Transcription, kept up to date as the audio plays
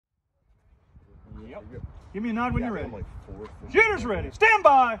Yep. Give me a nod when you're ready. Like fourth. Shooters ready. Stand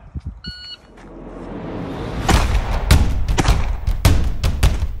by.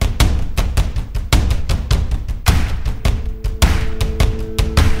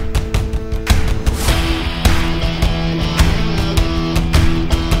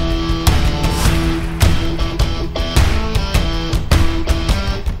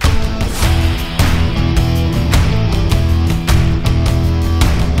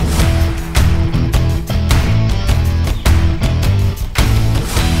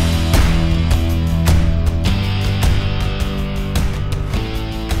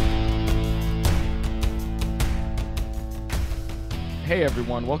 Hey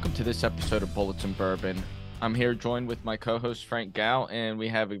everyone, welcome to this episode of Bullets and Bourbon. I'm here joined with my co-host Frank Gow, and we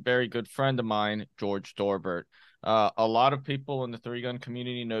have a very good friend of mine, George Dorbert. A lot of people in the three-gun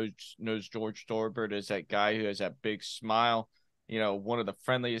community knows George Dorbert as that guy who has that big smile, one of the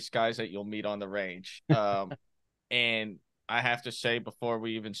friendliest guys that you'll meet on the range. And I have to say, before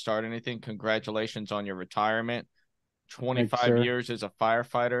we even start anything, congratulations on your retirement. 25 years as a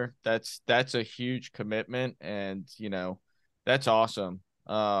firefighter, that's a huge commitment, and that's awesome.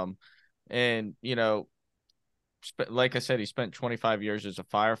 And like I said, he spent 25 years as a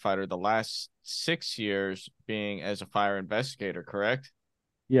firefighter, the last 6 years being as a fire investigator, correct?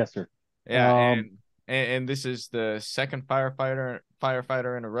 Yes, sir. Yeah. And this is the second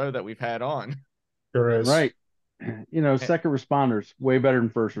firefighter in a row that we've had on. There is. Right. Second responders, way better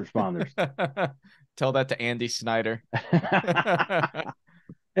than first responders. Tell that to Andy Snyder.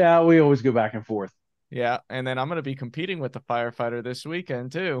 Yeah, we always go back and forth. Yeah, and then I'm going to be competing with the firefighter this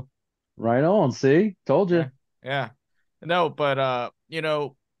weekend too. Right on. See, told you. Yeah. No, but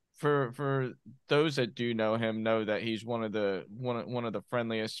for those that do know him, know that he's one of the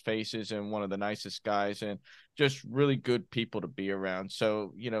friendliest faces and one of the nicest guys, and just really good people to be around.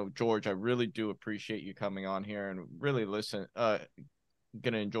 So, George, I really do appreciate you coming on here and really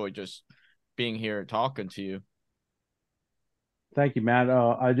gonna enjoy just being here and talking to you. Thank you, Matt.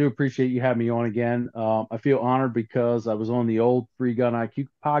 I do appreciate you having me on again. I feel honored because I was on the old Three Gun IQ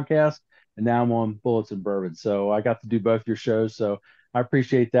podcast, and now I'm on Bullets and Bourbon. So I got to do both your shows. So I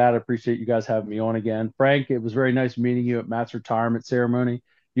appreciate that. I appreciate you guys having me on again. Frank, it was very nice meeting you at Matt's retirement ceremony.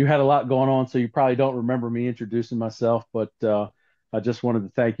 You had a lot going on, so you probably don't remember me introducing myself, but I just wanted to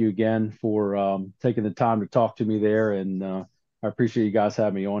thank you again for taking the time to talk to me there. And I appreciate you guys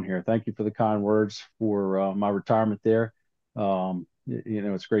having me on here. Thank you for the kind words for my retirement there.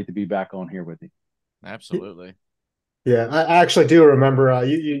 It's great to be back on here with you. Absolutely. Yeah, I actually do remember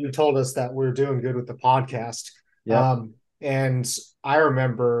you told us that we're doing good with the podcast. Yeah. And I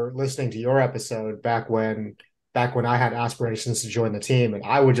remember listening to your episode back when I had aspirations to join the team, and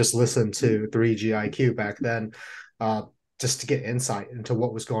I would just listen to 3GIQ back then, just to get insight into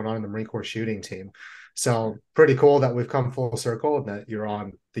what was going on in the Marine Corps shooting team. So pretty cool that we've come full circle and that you're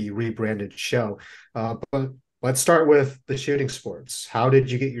on the rebranded show. But let's start with the shooting sports. How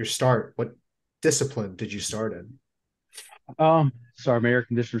did you get your start? What discipline did you start in? Sorry, my air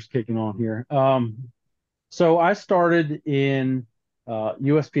conditioner's kicking on here. So I started in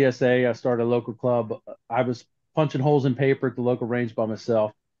USPSA. I started a local club. I was punching holes in paper at the local range by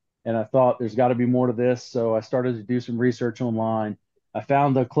myself, and I thought there's got to be more to this. So I started to do some research online. I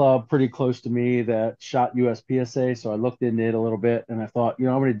found a club pretty close to me that shot USPSA, so I looked into it a little bit, and I thought, I'm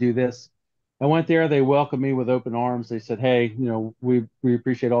going to do this. I went there. They welcomed me with open arms. They said, "Hey, we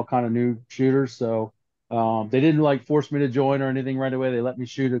appreciate all kind of new shooters." So they didn't force me to join or anything right away. They let me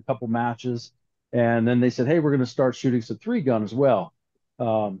shoot a couple matches, and then they said, "Hey, we're going to start shooting some 3-gun as well."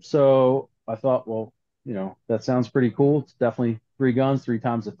 So I thought, well, that sounds pretty cool. It's definitely 3 guns, 3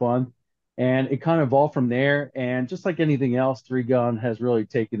 times the fun, and it kind of evolved from there. And just like anything else, 3-gun has really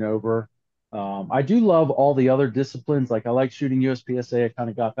taken over. I do love all the other disciplines. Like I like shooting USPSA. I kind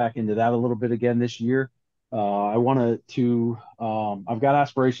of got back into that a little bit again this year. I wanted to, I've got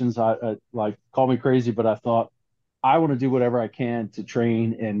aspirations. I call me crazy, but I thought I want to do whatever I can to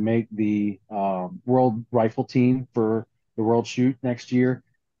train and make the world rifle team for the world shoot next year.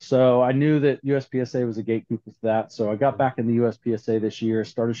 So I knew that USPSA was a gatekeeper for that. So I got back in the USPSA this year,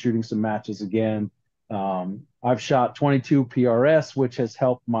 started shooting some matches again. I've shot 22 PRS, which has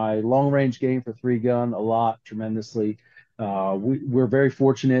helped my long range game for 3-gun a lot, tremendously. We're very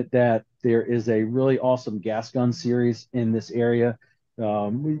fortunate that there is a really awesome gas gun series in this area.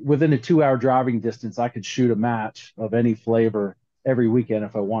 Within a 2-hour driving distance, I could shoot a match of any flavor every weekend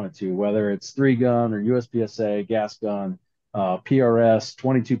if I wanted to, whether it's 3-gun or USPSA, gas gun, PRS,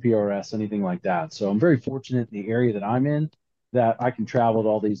 22 PRS, anything like that. So I'm very fortunate in the area that I'm in that I can travel to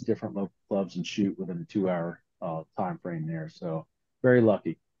all these different local clubs and shoot within a 2-hour time frame there. So very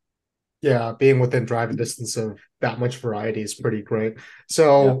lucky. Yeah, being within driving distance of that much variety is pretty great. Yeah.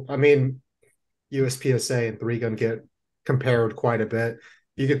 So, I mean, USPSA and three gun get compared quite a bit.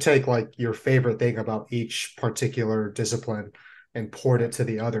 You could take like your favorite thing about each particular discipline and port it Right. to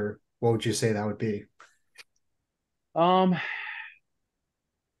the other. What would you say that would be? Um,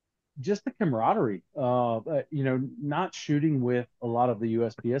 just the camaraderie. Not shooting with a lot of the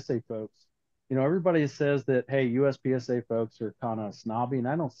USPSA folks. Everybody says that, hey, USPSA folks are kind of snobby, and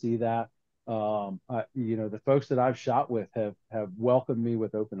I don't see that. The folks that I've shot with have welcomed me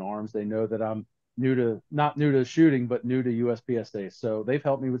with open arms. They know that I'm not new to shooting, but new to USPSA. So they've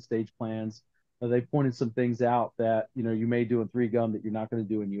helped me with stage plans. They pointed some things out that you may do in three gun that you're not going to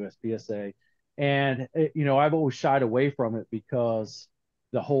do in USPSA. And I've always shied away from it because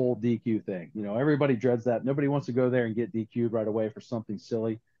the whole DQ thing. Everybody dreads that. Nobody wants to go there and get DQ'd right away for something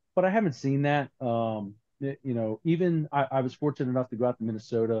silly. But I haven't seen that. Even I was fortunate enough to go out to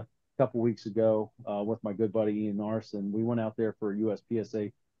Minnesota a couple weeks ago with my good buddy Ian Narson. We went out there for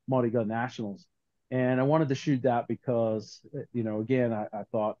USPSA multi-gun nationals, and I wanted to shoot that because again, I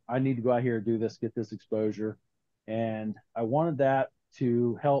thought I need to go out here and do this, get this exposure, and I wanted that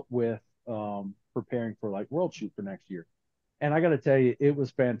to help with preparing for like World Shoot for next year. And I got to tell you, it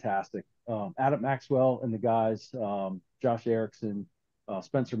was fantastic. Adam Maxwell and the guys, Josh Erickson,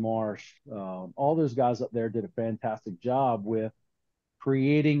 Spencer Marsh, all those guys up there did a fantastic job with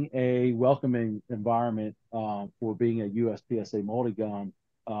creating a welcoming environment for being a USPSA multi-gun,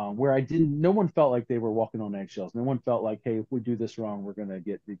 where no one felt like they were walking on eggshells. No one felt like, hey, if we do this wrong, we're going to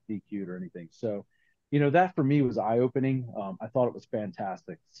get DQ'd or anything. So, that for me was eye-opening. I thought it was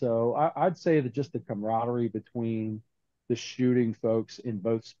fantastic. So I'd say that just the camaraderie between the shooting folks in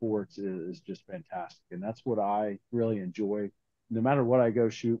both sports is just fantastic. And that's what I really enjoy. No matter what I go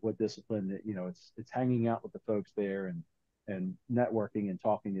shoot, what discipline, it's hanging out with the folks there and networking and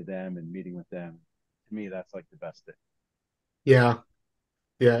talking to them and meeting with them. To me, that's like the best thing. Yeah,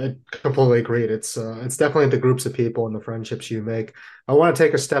 yeah, I completely agreed. It's definitely the groups of people and the friendships you make. I want to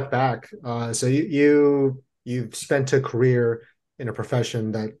take a step back. So you've spent a career in a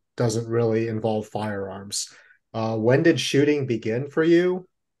profession that doesn't really involve firearms. When did shooting begin for you?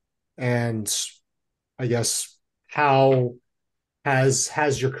 And I guess how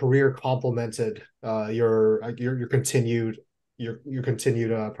has your career complemented your continued your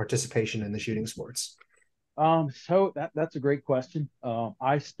continued participation in the shooting sports? So that's a great question.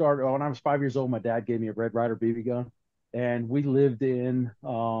 I started when I was 5 years old. My dad gave me a Red Ryder BB gun, and we lived in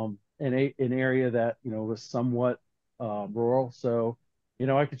an area that was somewhat rural. So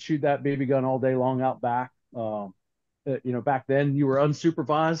I could shoot that BB gun all day long out back. Back then you were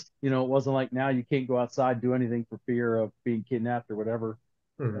unsupervised. It wasn't like now you can't go outside and do anything for fear of being kidnapped or whatever.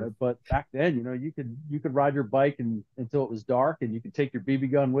 Mhm. But back then, you could ride your bike until it was dark, and you could take your BB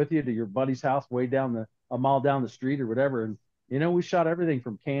gun with you to your buddy's house way down a mile down the street or whatever. And we shot everything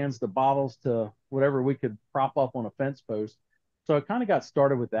from cans to bottles to whatever we could prop up on a fence post. So I kind of got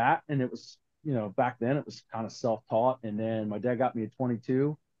started with that, and it was back then it was kind of self-taught. And then my dad got me a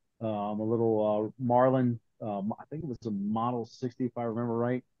 22, a little Marlin. I think it was a Model 60 if I remember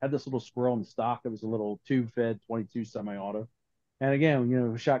right. Had this little squirrel in the stock. It was a little tube-fed 22 semi-auto. And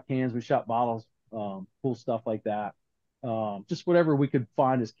again, we shot cans, we shot bottles, cool stuff like that. Just whatever we could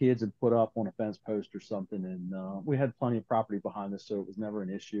find as kids and put up on a fence post or something. And we had plenty of property behind us, so it was never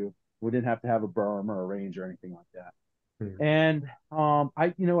an issue. We didn't have to have a berm or a range or anything like that. Mhm. And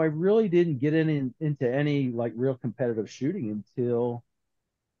I really didn't get into any like real competitive shooting until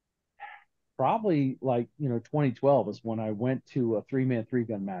probably like 2012 is when I went to a three-man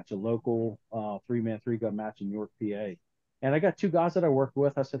three-gun match, a local three-man three-gun match in York, PA. And I got two guys that I worked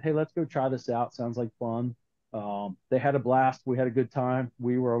with. I said, hey, let's go try this out. Sounds like fun. They had a blast. We had a good time.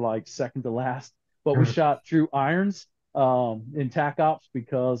 We were like second to last, but we shot true irons in TAC Ops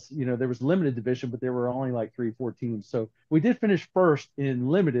because there was limited division, but there were only like 3-4 teams. So we did finish first in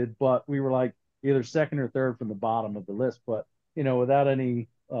limited, but we were like either second or third from the bottom of the list. But without any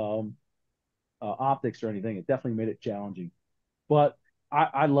optics or anything. It definitely made it challenging, but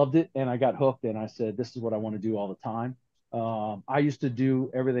I loved it and I got hooked and I said, this is what I want to do all the time. I used to do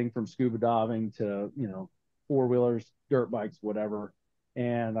everything from scuba diving to, four wheelers, dirt bikes, whatever.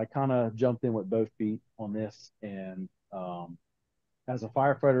 And I kind of jumped in with both feet on this. And as a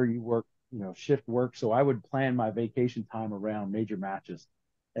firefighter, you work, shift work. So I would plan my vacation time around major matches.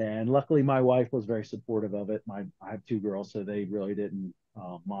 And luckily, my wife was very supportive of it. I have two girls, so they really didn't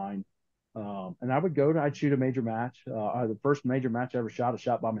mind. And I'd shoot a major match. The first major match I ever shot, I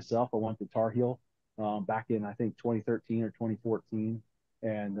shot by myself. I went to Tar Heel back in, I think, 2013 or 2014.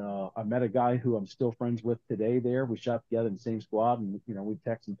 And I met a guy who I'm still friends with today there. We shot together in the same squad, and we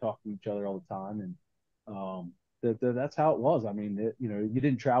text and talk to each other all the time. And that's how it was. I mean, you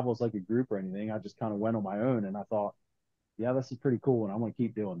didn't travel as like a group or anything. I just kind of went on my own, and I thought, yeah, this is pretty cool, and I'm going to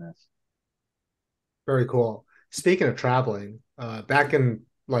keep doing this. Very cool. Speaking of traveling, back in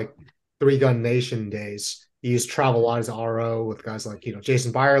like Three Gun Nation days, you used to travel a lot as an RO with guys like,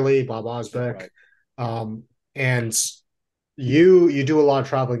 Jason Byerly, Bob Osbeck. Right. And you do a lot of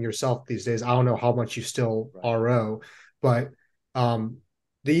traveling yourself these days. I don't know how much you still Right. RO, but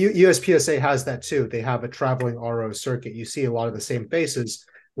the USPSA has that too. They have a traveling RO circuit. You see a lot of the same faces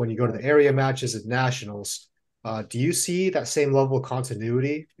when you go to the area matches and nationals. Do you see that same level of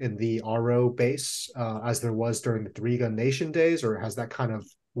continuity in the RO base as there was during the Three Gun Nation days, or has that kind of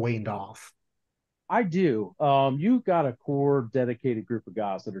waned off? I do. You've got a core dedicated group of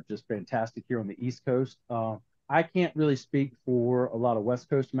guys that are just fantastic here on the East Coast. I can't really speak for a lot of West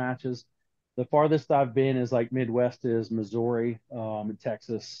Coast matches. The farthest I've been is like Midwest is Missouri, and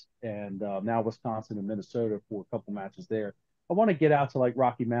Texas, and now Wisconsin and Minnesota for a couple matches there. I want to get out to like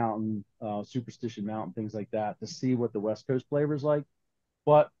Rocky Mountain, Superstition Mountain, things like that to see what the West Coast flavor is like.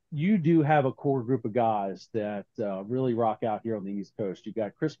 But you do have a core group of guys that really rock out here on the East Coast. You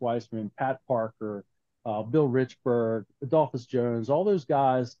got Chris Weissman, Pat Parker, Bill Richburg, Adolphus Jones, all those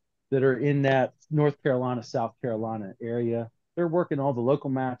guys that are in that North Carolina, South Carolina area. They're working all the local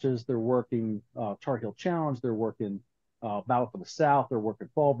matches. They're working Tar Heel Challenge. They're working Battle for the South. They're working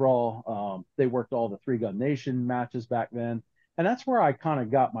Fall Brawl. They worked all the Three Gun Nation matches back then. And that's where I kind of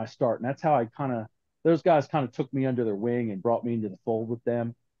got my start. And that's how I kind of those guys kind of took me under their wing and brought me into the fold with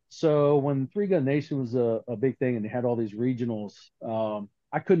them. So when Three Gun Nation was a big thing and they had all these regionals,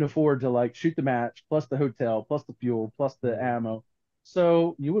 I couldn't afford to like shoot the match plus the hotel plus the fuel plus the ammo.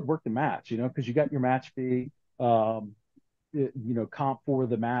 So you would work the match, because you got your match fee, comp for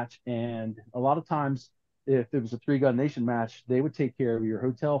the match. And a lot of times, if it was a Three Gun Nation match, they would take care of your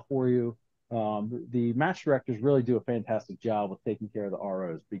hotel for you. The match directors really do a fantastic job with taking care of the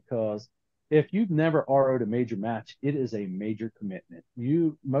ROs because if you've never RO'd a major match, it is a major commitment.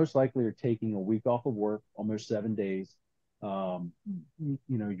 You most likely are taking a week off of work, almost 7 days. You're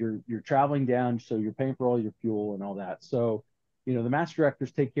traveling down, so you're paying for all your fuel and all that. So, the match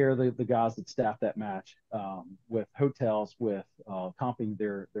directors take care of the guys that staff that match with hotels, with comping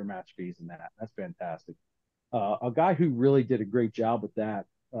their match fees and that. That's fantastic. A guy who really did a great job with that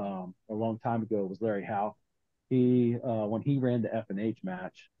a long time ago was Larry Howe. He when he ran the F&H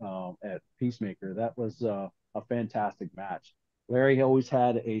match at Peacemaker, that was a fantastic match. Larry always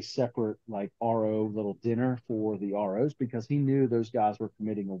had a separate like RO little dinner for the ROs because he knew those guys were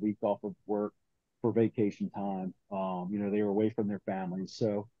committing a week off of work for vacation time. They were away from their families.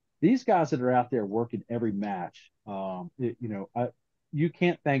 So these guys that are out there working every match, you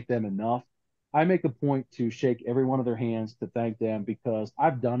can't thank them enough. I make a point to shake every one of their hands to thank them because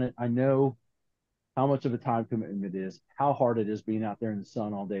I've done it. I know how much of a time commitment it is, how hard it is being out there in the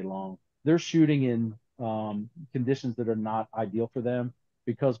sun all day long. They're shooting in conditions that are not ideal for them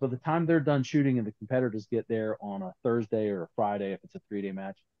because by the time they're done shooting and the competitors get there on a Thursday or a Friday, if it's a 3-day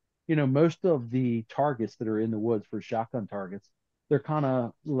match, most of the targets that are in the woods for shotgun targets, they're kind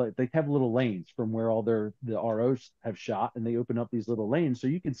of like they have little lanes from where all the ROs have shot, and they open up these little lanes so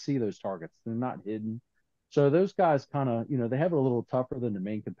you can see those targets. They're not hidden. So those guys kind of, they have it a little tougher than the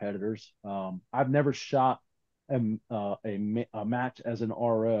main competitors. I've never shot a match as an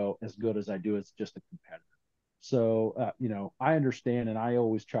RO as good as I do as just a competitor. So, I understand, and I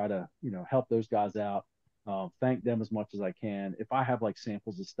always try to, help those guys out, thank them as much as I can. If I have like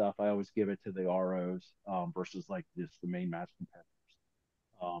samples of stuff, I always give it to the ROs versus like just the main match competitors.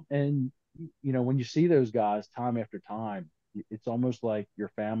 And when you see those guys time after time, it's almost like your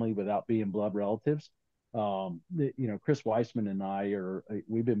family without being blood relatives. Chris Weissman and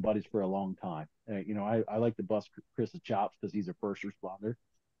we've been buddies for a long time. I like to bust Chris's chops because he's a first responder.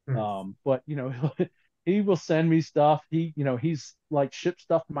 But he will send me stuff. He's like shipped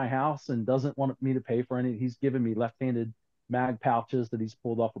stuff to my house and doesn't want me to pay for any. He's given me left-handed mag pouches that he's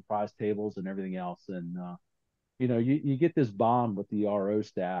pulled off of prize tables and everything else. And you get this bond with the RO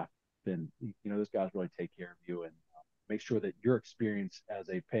staff, and those guys really take care of you and make sure that your experience as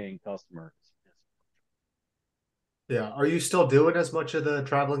a paying customer is. Yeah. Are you still doing as much of the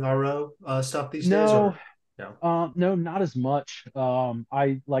traveling RO stuff these days? No, Or no? no, not as much.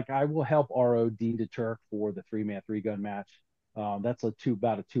 I will help ROD to Turk for the 3-man 3-gun match. That's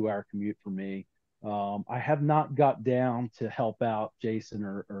about a 2-hour commute for me. I have not got down to help out Jason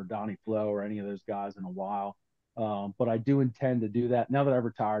or Donnie Flo or any of those guys in a while. But I do intend to do that now that I've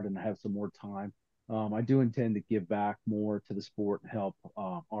retired and I have some more time. I do intend to give back more to the sport and help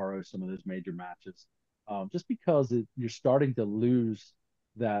RO some of those major matches, just because you're starting to lose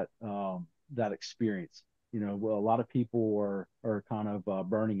that experience. Well, a lot of people are kind of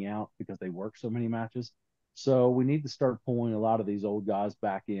burning out because they work so many matches. So we need to start pulling a lot of these old guys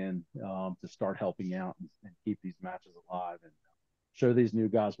back in to start helping out and keep these matches alive and show these new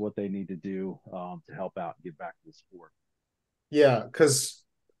guys what they need to do to help out and get back to the sport. Yeah, because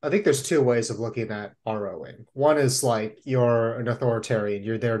I think there's two ways of looking at ROing. One is like you're an authoritarian,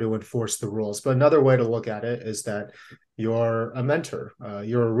 you're there to enforce the rules. But another way to look at it is that you're a mentor.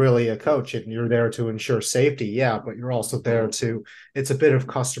 You're really a coach and you're there to ensure safety. Yeah, but you're also there to, it's a bit of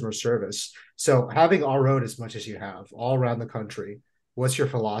customer service. So having RO'd as much as you have all around the country, what's your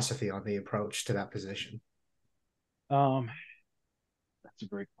philosophy on the approach to that position? Um, that's a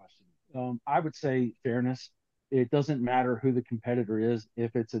great question. I would say fairness. It doesn't matter who the competitor is,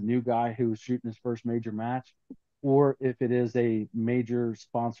 if it's a new guy who's shooting his first major match, or if it is a major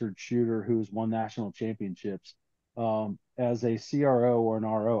sponsored shooter who's won national championships. As a CRO or an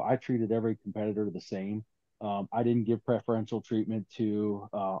RO, I treated every competitor the same. I didn't give preferential treatment to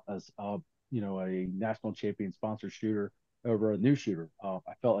as a national champion sponsored shooter over a new shooter.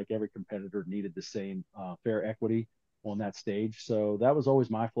 I felt like every competitor needed the same fair equity on that stage. So that was always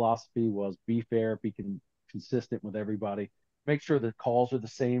my philosophy: was be fair, consistent with everybody, make sure the calls are the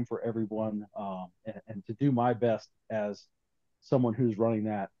same for everyone, and to do my best as someone who's running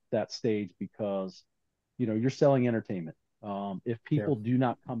that stage, because you're selling entertainment. If Yeah. people do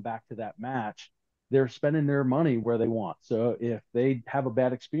not come back to that match, they're spending their money where they want. So if they have a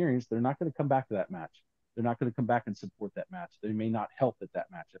bad experience, they're not going to come back to that match. They're not going to come back and support that match. They may not help at that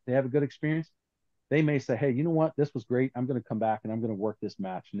match. If they have a good experience, they may say, hey, you know what? This was great. I'm going to come back and I'm going to work this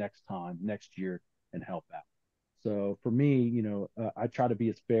match next time, next year, and help out. So for me, I try to be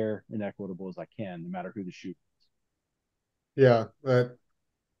as fair and equitable as I can, no matter who the shooter is. Yeah, that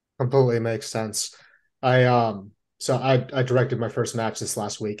completely makes sense. I directed my first match this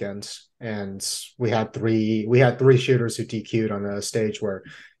last weekend, and we had three shooters who DQ'd on a stage where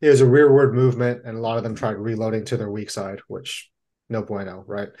it was a rearward movement, and a lot of them tried reloading to their weak side, which no bueno,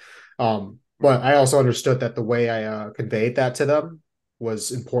 right? But I also understood that the way I conveyed that to them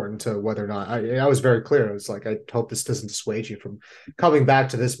was important to whether or not I was very clear. It was like, I hope this doesn't dissuade you from coming back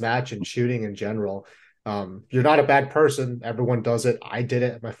to this match and shooting in general. You're not a bad person. Everyone does it. I did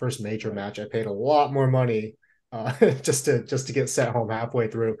it at my first major match. I paid a lot more money just to get sent home halfway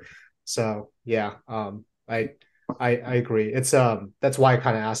through. So yeah, I agree. It's that's why I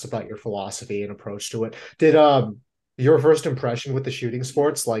kind of asked about your philosophy and approach to it. Did your first impression with the shooting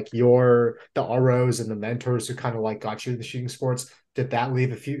sports, like the ROs and the mentors who kind of like got you in the shooting sports, did that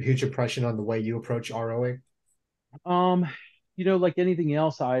leave a huge impression on the way you approach ROing? Um, like anything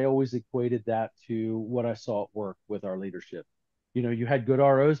else, I always equated that to what I saw at work with our leadership. You had good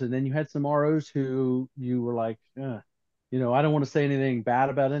ROs, and then you had some ROs who you were like, I don't want to say anything bad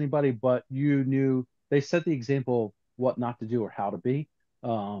about anybody, but you knew they set the example of what not to do or how to be.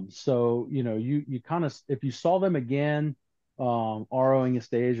 So you kind of, if you saw them again, ROing a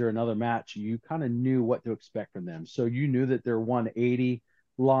stage or another match, you kind of knew what to expect from them. So you knew that their 180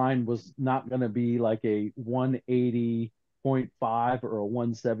 line was not going to be like a 180.5 or a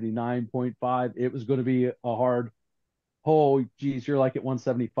 179.5. It was going to be a hard, oh, geez, you're like at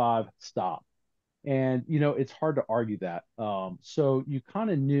 175, stop. And, it's hard to argue that. So you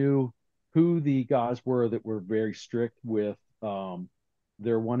kind of knew who the guys were that were very strict with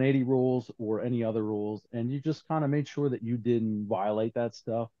their 180 rules or any other rules. And you just kind of made sure that you didn't violate that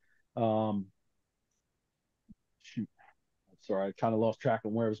stuff. Um, shoot, sorry, I kind of lost track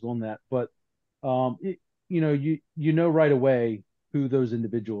of where I was going that, but you know right away who those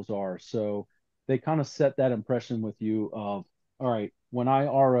individuals are. So they kind of set that impression with you of, all right, when I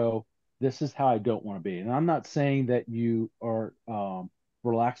RO, this is how I don't want to be. And I'm not saying that you are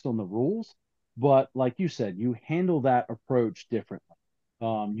relaxed on the rules, but like you said, you handle that approach differently.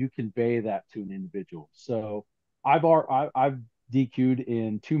 You convey that to an individual. So I've DQ'd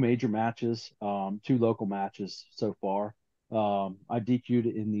in two major matches, two local matches so far. I DQ'd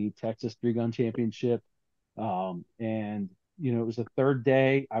in the Texas three gun championship. And, it was the third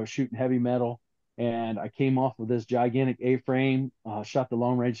day. I was shooting heavy metal and I came off of this gigantic A frame, shot the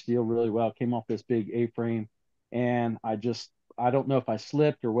long range steel really well, came off this big A frame. And I don't know if I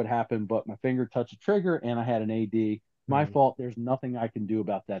slipped or what happened, but my finger touched the trigger and I had an AD. My fault. There's nothing I can do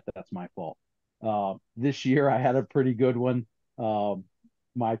about that. That's my fault. This year I had a pretty good one.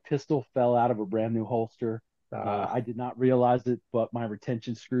 My pistol fell out of a brand new holster. I did not realize it, but my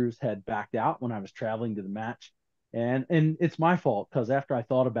retention screws had backed out when I was traveling to the match. And it's my fault because after I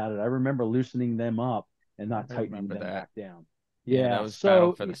thought about it, I remember loosening them up and not I tightening remember them that. back down. Yeah, that Yeah, was Battle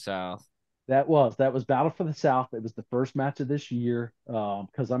so for the South. that was Battle for the South. It was the first match of this year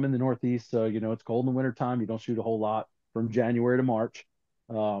because I'm in the Northeast, so it's cold in the wintertime. You don't shoot a whole lot from January to March.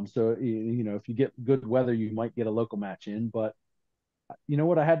 So if you get good weather, you might get a local match in. But you know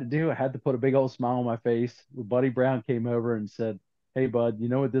what I had to do? I had to put a big old smile on my face. Buddy Brown came over and said, "Hey, bud, you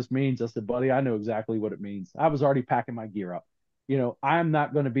know what this means?" I said, "Buddy, I know exactly what it means." I was already packing my gear up. I'm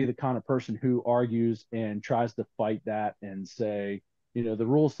not going to be the kind of person who argues and tries to fight that and say, the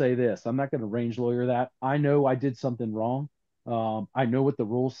rules say this. I'm not going to range lawyer that. I know I did something wrong. I know what the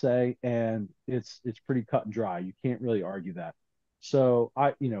rules say, and it's pretty cut and dry. You can't really argue that. So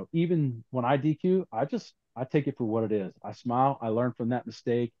even when I DQ, I take it for what it is. I smile, I learn from that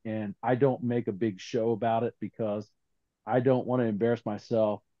mistake, and I don't make a big show about it because I don't want to embarrass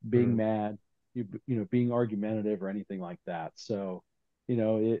myself being Mhm. mad, being argumentative or anything like that. So,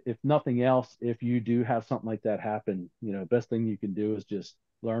 if nothing else, if you do have something like that happen, best thing you can do is just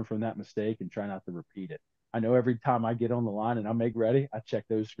learn from that mistake and try not to repeat it. I know every time I get on the line and I make ready, I check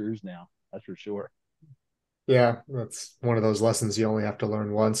those screws now. That's for sure. Yeah, that's one of those lessons you only have to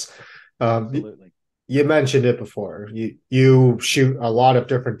learn once. Um, Absolutely. you mentioned it before. You shoot a lot of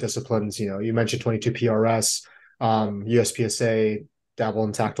different disciplines. You mentioned 22 PRS, USPSA, dabble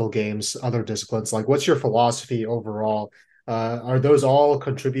in tactical games, other disciplines. Like, what's your philosophy overall? Are those all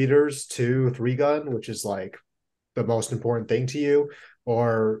contributors to three gun, which is like the most important thing to you,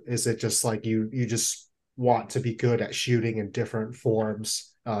 or is it just like you just want to be good at shooting in different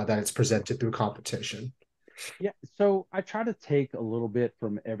forms that it's presented through competition? Yeah, so I try to take a little bit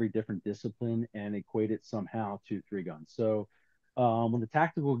from every different discipline and equate it somehow to three guns. So when the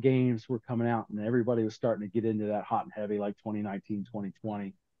tactical games were coming out and everybody was starting to get into that hot and heavy like 2019,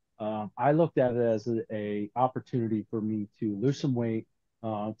 2020, I looked at it as a opportunity for me to lose some weight,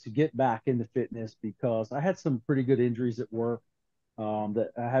 to get back into fitness because I had some pretty good injuries at work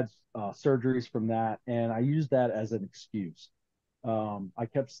that I had surgeries from that, and I used that as an excuse. I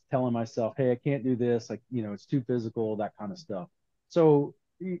kept telling myself, "Hey, I can't do this. Like, it's too physical, that kind of stuff." So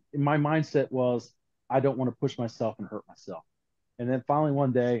my mindset was, I don't want to push myself and hurt myself. And then finally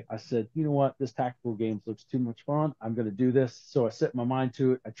one day I said, you know what, this tactical games looks too much fun. I'm going to do this. So I set my mind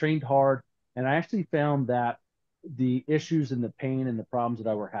to it. I trained hard, and I actually found that the issues and the pain and the problems that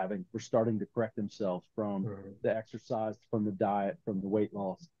I were having were starting to correct themselves from Mhm. the exercise, from the diet, from the weight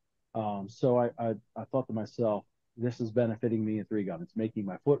loss. So I thought to myself, this is benefiting me in three gun. It's making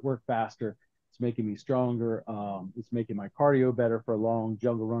my footwork faster. It's making me stronger. It's making my cardio better for long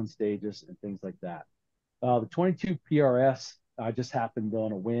jungle run stages and things like that. The 22 PRS, I just happened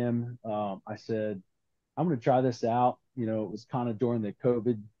on a whim. I said, I'm going to try this out. It was kind of during the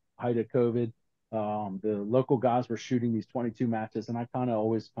height of COVID. The local guys were shooting these 22 matches, and I kind of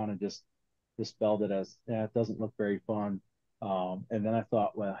always kind of just dispelled it as, it doesn't look very fun. And then I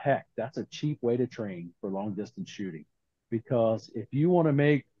thought, well, heck, that's a cheap way to train for long distance shooting. Because if you want to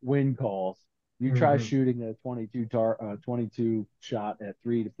make win calls, you try Mhm. shooting a 22 shot at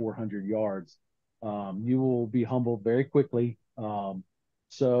 300 to 400 yards. You will be humbled very quickly.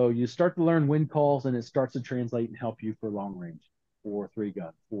 So you start to learn wind calls, and it starts to translate and help you for long range, for three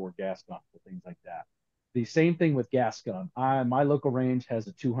gun, for gas gun, for things like that. The same thing with gas gun. My local range has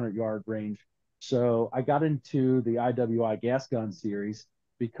a 200-yard range, so I got into the IWI gas gun series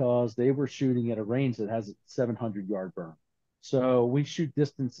because they were shooting at a range that has a 700-yard burn. So we shoot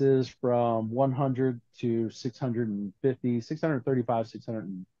distances from 100 to 650, 635,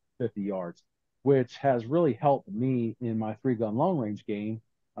 650 yards, which has really helped me in my three gun long range game,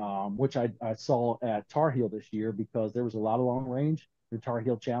 which I saw at Tar Heel this year because there was a lot of long range, the Tar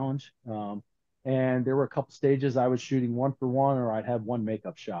Heel Challenge. And there were a couple stages I was shooting one for one, or I'd have one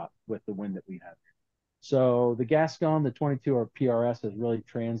makeup shot with the wind that we had. So the gas gun, the 22 or PRS, has really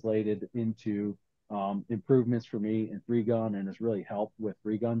translated into improvements for me in three gun and has really helped with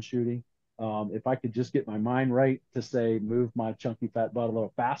three gun shooting. If I could just get my mind right to say move my chunky fat butt a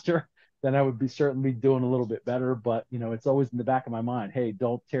little faster, then I would be certainly doing a little bit better. But it's always in the back of my mind. Hey,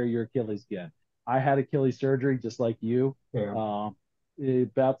 don't tear your Achilles again. I had Achilles surgery just like you. Yeah.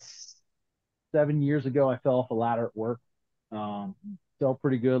 About 7 years ago, I fell off a ladder at work. Um, Felt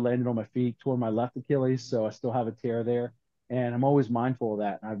pretty good, landed on my feet, tore my left Achilles, so I still have a tear there. And I'm always mindful of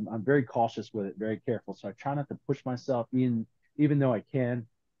that. I'm very cautious with it, very careful. So I try not to push myself even though I can.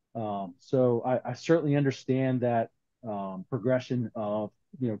 So I certainly understand that progression of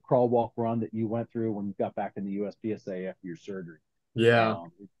crawl, walk, run that you went through when you got back in the USPSA after your surgery. Yeah.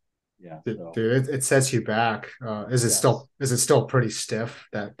 Um, yeah, Dude, so it sets you back. Is it yes, still pretty stiff,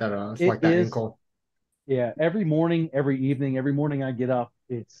 that it like that is. ankle? Yeah, every morning, every evening, every morning I get up,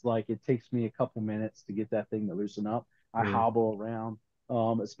 it's like it takes me a couple minutes to get that thing to loosen up. I Mm, hobble around,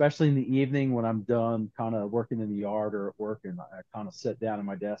 especially in the evening when I'm done kind of working in the yard or at work, and I kind of sit down at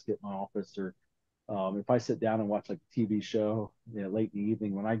my desk at my office, or if I sit down and watch like a TV show, late in the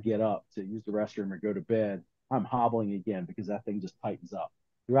evening, when I get up to use the restroom or go to bed, I'm hobbling again because that thing just tightens up.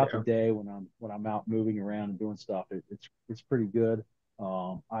 Throughout the yeah. day when I'm out moving around and doing stuff, it's pretty good.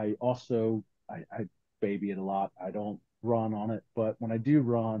 I also I baby it a lot. I don't run on it, but when I do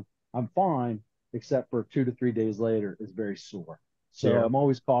run, I'm fine, except for 2 to 3 days later, it's very sore. So Yeah. I'm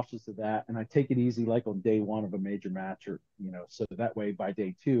always cautious of that, and I take it easy, like on day one of a major match, or so that way by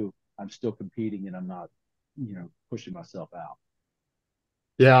day two, I'm still competing and I'm not, pushing myself out.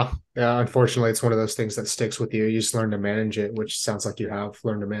 Yeah. Yeah. Unfortunately, it's one of those things that sticks with you. You just learn to manage it, which sounds like you have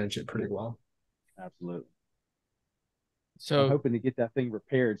learned to manage it pretty well. Absolutely. I'm So hoping to get that thing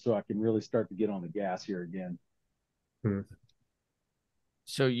repaired so I can really start to get on the gas here again. Hmm.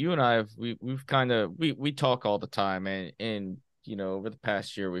 so you and I have we've kind of we talk all the time, and over the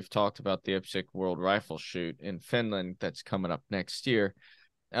past year we've talked about the IPSC World Rifle Shoot in Finland that's coming up next year.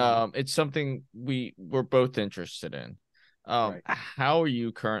 Mhm. It's something we're both interested in. Right. How are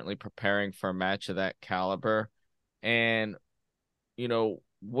you currently preparing for a match of that caliber? And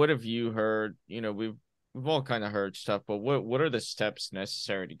what have you heard? We've all kind of heard stuff, but what are the steps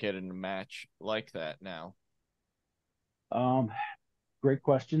necessary to get in a match like that now? Um, Great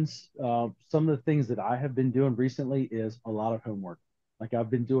questions. Some of the things that I have been doing recently is a lot of homework. Like I've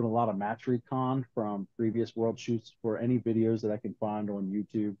been doing a lot of match recon from previous world shoots for any videos that I can find on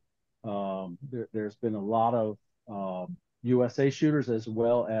YouTube. There's been a lot of USA shooters as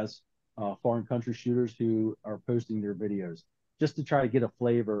well as foreign country shooters who are posting their videos just to try to get a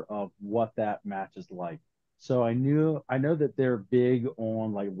flavor of what that match is like. So I know that they're big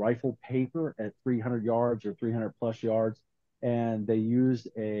on like rifle paper at 300 yards or 300 plus yards, and they used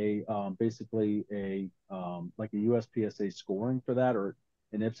a basically a like a USPSA scoring for that, or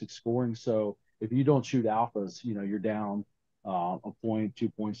an IPSC scoring. So if you don't shoot alphas, you're down a point, 2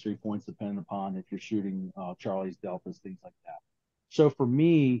 points, 3 points, depending upon if you're shooting Charlie's, deltas, things like that. So for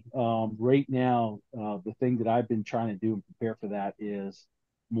me, right now, the thing that I've been trying to do and prepare for that is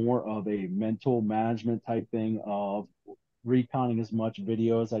more of a mental management type thing of reconning as much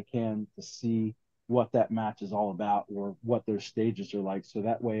video as I can to see what that match is all about or what those stages are like. So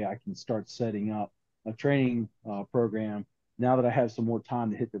that way I can start setting up a training program. Now that I have some more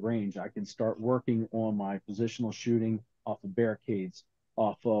time to hit the range, I can start working on my positional shooting off of barricades,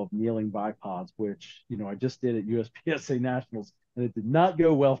 off of kneeling bipods, which, I just did at USPSA Nationals, and it did not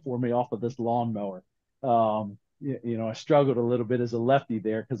go well for me off of this lawnmower. I struggled a little bit as a lefty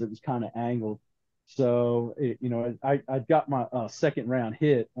there because it was kind of angled. So, I got my second round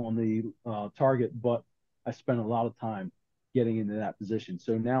hit on the target, but I spent a lot of time getting into that position.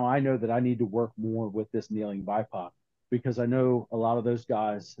 So now I know that I need to work more with this kneeling bipod because I know a lot of those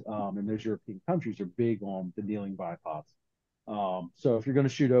guys in those European countries are big on the kneeling bipods. So if you're going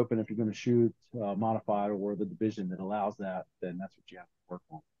to shoot open, if you're going to shoot modified or the division that allows that, then that's what you have to work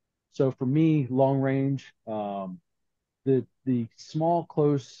on. So for me, long range, the small,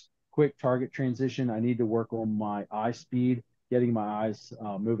 close, quick target transition, I need to work on my eye speed, getting my eyes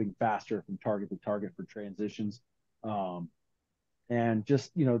moving faster from target to target for transitions. Um, and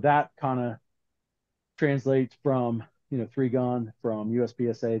just, that kind of translates from, three gun from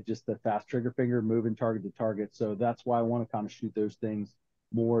USPSA, just the fast trigger finger moving target to target. So that's why I want to kind of shoot those things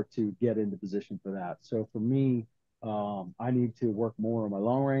more to get into position for that. So for me, I need to work more on my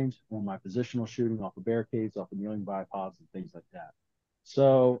long range, on my positional shooting off of barricades, off of kneeling bipods, and things like that.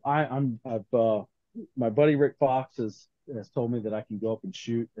 So my buddy Rick Fox has told me that I can go up and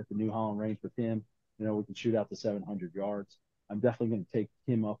shoot at the New Holland range with him. We can shoot out to 700 yards. I'm definitely going to take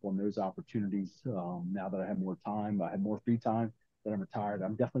him up on those opportunities now that I have more time. I have more free time that I'm retired.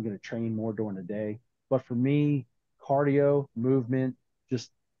 I'm definitely going to train more during the day. But for me, cardio, movement,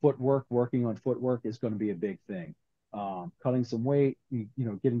 just footwork, working on footwork is going to be a big thing. Cutting some weight,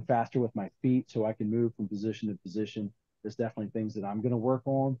 getting faster with my feet so I can move from position to position. There's definitely things that I'm going to work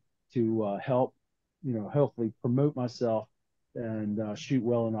on to help, hopefully promote myself and shoot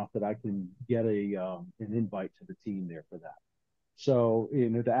well enough that I can get an invite to the team there for that. So,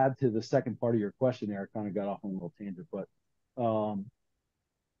 to add to the second part of your question there, I kind of got off on a little tangent, but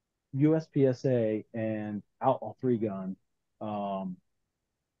USPSA and Outlaw Three Gun um,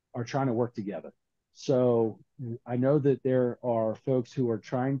 are trying to work together. So I know that there are folks who are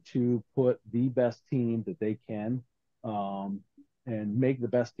trying to put the best team that they can um, and make the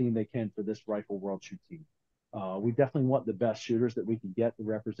best team they can for this Rifle World Shoot team. We definitely want the best shooters that we can get to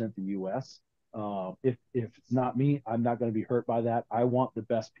represent the U.S. If it's not me, I'm not going to be hurt by that. I want the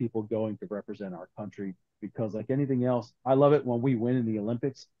best people going to represent our country because, like anything else, I love it when we win in the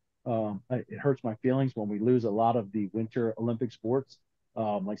Olympics. It hurts my feelings when we lose a lot of the winter Olympic sports,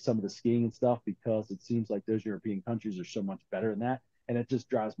 like some of the skiing and stuff, because it seems like those European countries are so much better than that, and it just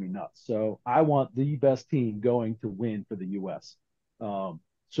drives me nuts. So I want the best team going to win for the U.S.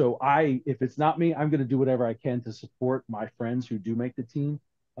 If it's not me, I'm going to do whatever I can to support my friends who do make the team,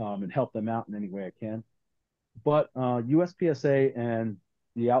 and help them out in any way I can. But USPSA and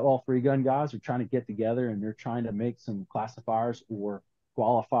the Outlaw Three Gun guys are trying to get together and they're trying to make some classifiers or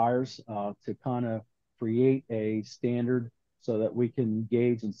qualifiers to kind of create a standard so that we can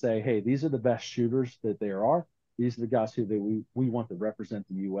gauge and say, hey, these are the best shooters that there are. These are the guys who we want to represent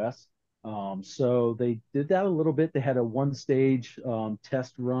the U.S. So they did that a little bit. They had a one-stage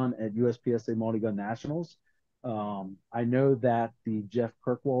test run at USPSA Multi-Gun Nationals. I know that the Jeff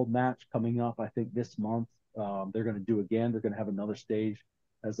Kirkwald match coming up, I think this month, they're going to do again. They're going to have another stage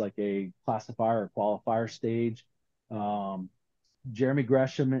as like a classifier or qualifier stage. Jeremy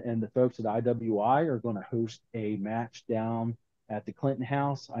Gresham and the folks at IWI are going to host a match down at the Clinton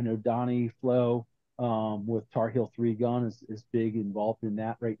House. I know Donnie Flo with Tar Heel Three Gun is big involved in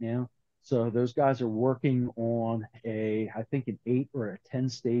that right now. So those guys are working on I think an 8 or a 10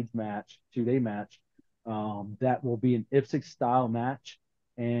 stage match, 2-day match. That will be an IPSC style match,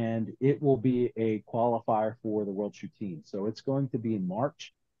 and it will be a qualifier for the World Shoot Team. So it's going to be in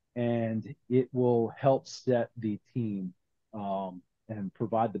March, and it will help set the team and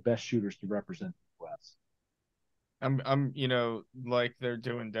provide the best shooters to represent the U.S. Like they're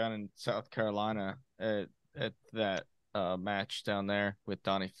doing down in South Carolina at that match down there with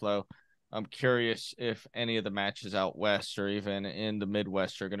Donnie Flo. I'm curious if any of the matches out west or even in the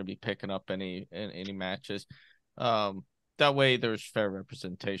Midwest are going to be picking up any matches. That way there's fair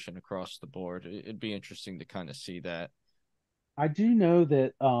representation across the board. It'd be interesting to kind of see that. I do know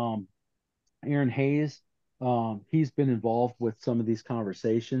that Aaron Hayes, he's been involved with some of these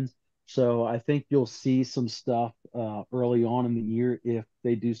conversations. So I think you'll see some stuff early on in the year if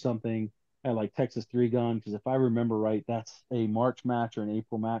they do something at like Texas Three Gun, because if I remember right, that's a March match or an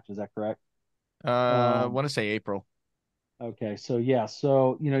April match. Is that correct? I want to say April. Okay, so yeah,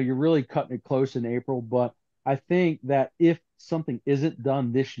 so you're really cutting it close in April, but I think that if something isn't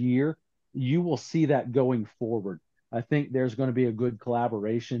done this year, you will see that going forward. I think there's going to be a good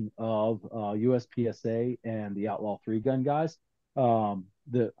collaboration of USPSA and the Outlaw Three Gun guys. I don't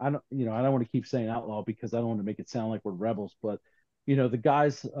want to keep saying Outlaw because I don't want to make it sound like we're rebels, but the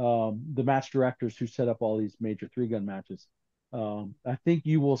guys, the match directors who set up all these major three gun matches, I think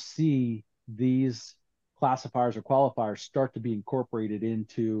you will see these classifiers or qualifiers start to be incorporated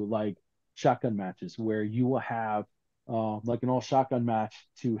into like shotgun matches where you will have like an all shotgun match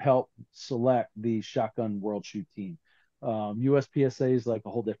to help select the shotgun world shoot team. USPSA is like a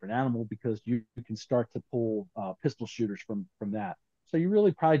whole different animal because you can start to pull pistol shooters from that. So you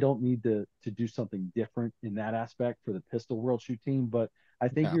really probably don't need to do something different in that aspect for the pistol world shoot team. But I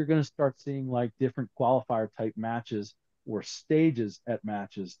think you're going to start seeing like different qualifier type matches or stages at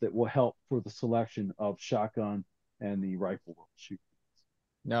matches that will help for the selection of shotgun and the rifle world shoot.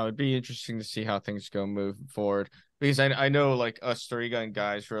 No, it'd be interesting to see how things go moving forward because I know like us three gun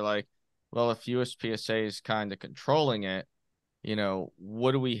guys were like, well, if USPSA is kind of controlling it,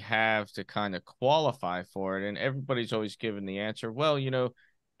 what do we have to kind of qualify for it? And everybody's always given the answer, well,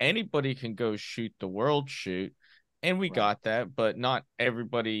 anybody can go shoot the world shoot. And we got that, but not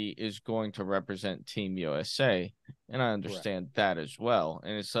everybody is going to represent Team USA. And I understand that as well.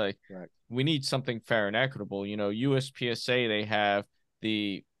 And it's like, we need something fair and equitable. USPSA, they have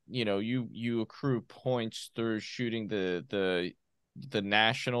you accrue points through shooting the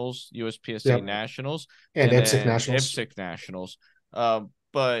nationals, USPSA nationals, and IPSC nationals. IPSC nationals.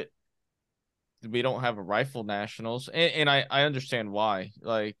 But we don't have a rifle nationals, and I understand why.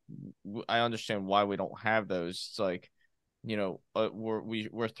 Like, I understand why we don't have those. It's like,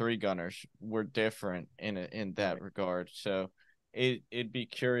 we're three gunners. We're different in that regard. So it'd be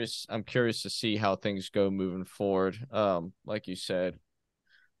curious. I'm curious to see how things go moving forward. Like you said,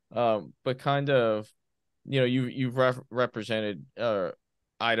 but kind of, you've represented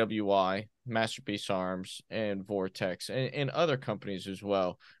IWI, Masterpiece Arms, and Vortex, and other companies as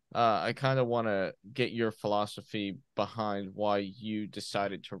well. I kind of want to get your philosophy behind why you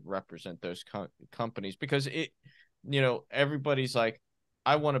decided to represent those companies because everybody's like,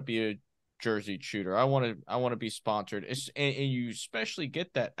 I want to be a jersey shooter. I want to be sponsored. And you especially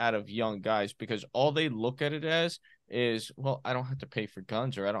get that out of young guys because all they look at it as is, well, I don't have to pay for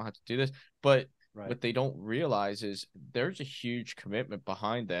guns or I don't have to do this. But what they don't realize is there's a huge commitment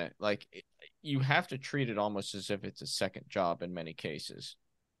behind that. Like you have to treat it almost as if it's a second job in many cases.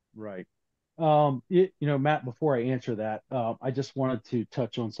 Right. Matt, before I answer that, I just wanted to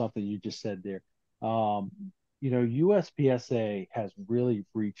touch on something you just said there. Um, USPSA has really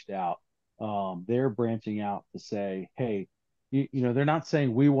reached out. They're branching out to say, hey, they're not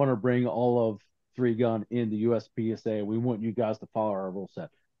saying we want to bring all of three gun in the USPSA. We want you guys to follow our rule set,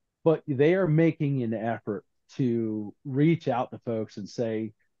 but they are making an effort to reach out to folks and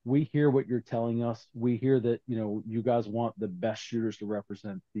say, we hear what you're telling us. We hear that you guys want the best shooters to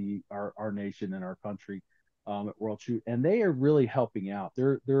represent our nation and our country at World Shoot, and they are really helping out.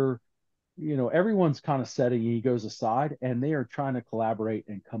 They're everyone's kind of setting egos aside, and they are trying to collaborate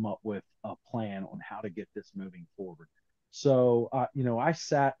and come up with a plan on how to get this moving forward. So I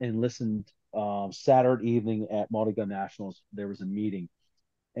sat and listened Saturday evening at Multi-Gun Nationals. There was a meeting,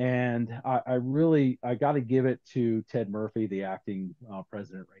 and I got to give it to Ted Murphy, the acting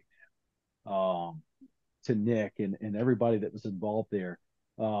president right now, to Nick and everybody that was involved there.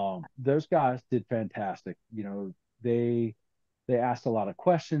 Those guys did fantastic. They asked a lot of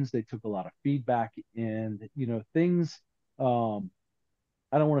questions. They took a lot of feedback, and things. I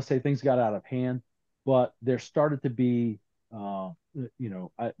don't want to say things got out of hand, but there started to be, not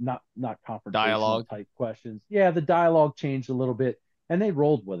confrontational Dialogue. type questions. Yeah, the dialogue changed a little bit, and they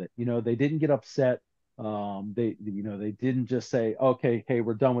rolled with it. They didn't get upset. They didn't just say, okay, hey,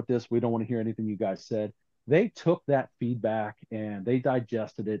 we're done with this. We don't want to hear anything you guys said. They took that feedback and they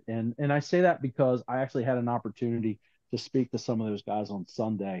digested it. And I say that because I actually had an opportunity to speak to some of those guys on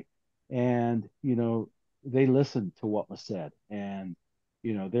Sunday, and they listened to what was said, and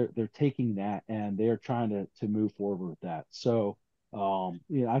they're taking that and they're trying to move forward with that. So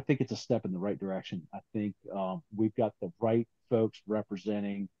I think it's a step in the right direction. I think we've got the right folks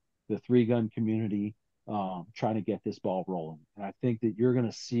representing the three gun community, trying to get this ball rolling. And I think that you're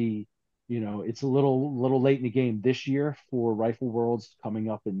going to see, it's a little late in the game this year for Rifle Worlds coming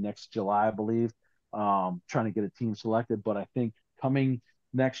up in next July, I believe, trying to get a team selected. But I think coming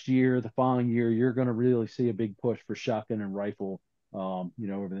next year, the following year, you're going to really see a big push for shotgun and rifle,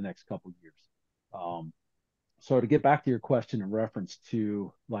 over the next couple of years. So to get back to your question in reference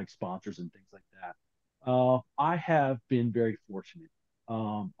to like sponsors and things like that, I have been very fortunate.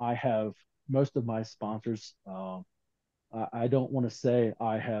 I have most of my sponsors. I don't want to say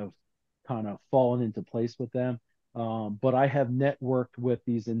I have kind of fallen into place with them, but I have networked with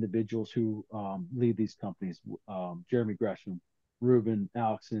these individuals who lead these companies. Jeremy Gresham, Ruben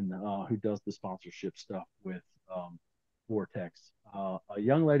Alexson, who does the sponsorship stuff with Vortex. A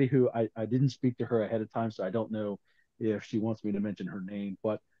young lady who I didn't speak to her ahead of time, so I don't know if she wants me to mention her name,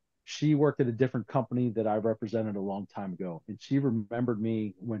 but she worked at a different company that I represented a long time ago. And she remembered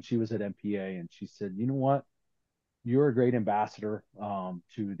me when she was at MPA, and she said, you know what? You're a great ambassador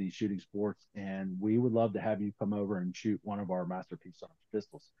to the shooting sports, and we would love to have you come over and shoot one of our Masterpiece Arms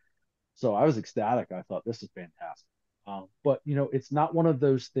pistols. So I was ecstatic. I thought, this is fantastic. But it's not one of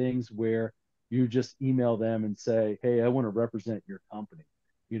those things where you just email them and say, hey, I want to represent your company.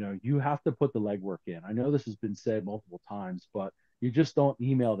 You have to put the legwork in. I know this has been said multiple times, but you just don't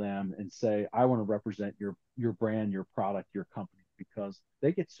email them and say, I want to represent your brand, your product, your company, because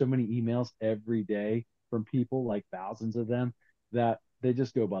they get so many emails every day from people, like thousands of them, that they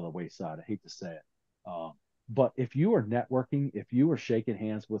just go by the wayside. I hate to say it. But if you are networking, if you are shaking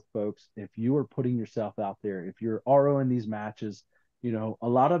hands with folks, if you are putting yourself out there, if you're ROing these matches, a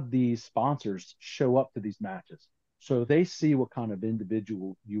lot of these sponsors show up to these matches. So they see what kind of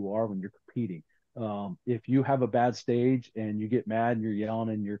individual you are when you're competing. If you have a bad stage and you get mad and you're yelling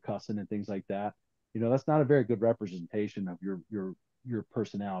and you're cussing and things like that, that's not a very good representation of your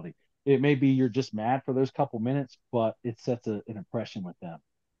personality. It may be you're just mad for those couple minutes, but it sets an impression with them.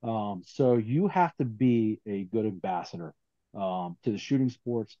 So you have to be a good ambassador to the shooting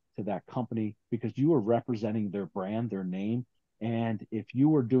sports, to that company, because you are representing their brand, their name. And if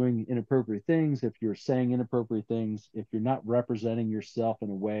you are doing inappropriate things, if you're saying inappropriate things, if you're not representing yourself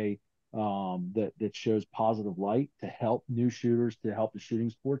in a way that shows positive light to help new shooters, to help the shooting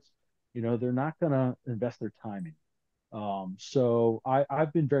sports, they're not going to invest their time in. So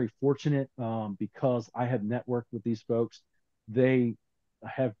I've been very fortunate because I have networked with these folks. They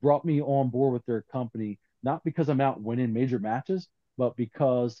have brought me on board with their company, not because I'm out winning major matches, but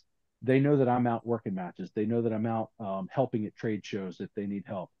because they know that I'm out working matches. They know that I'm out helping at trade shows if they need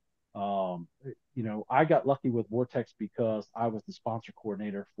help. I got lucky with Vortex because I was the sponsor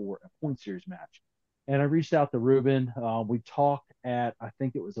coordinator for a point series match. And I reached out to Ruben. We talked at, I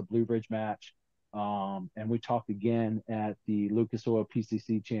think it was a Blue Ridge match. And we talked again at the Lucas Oil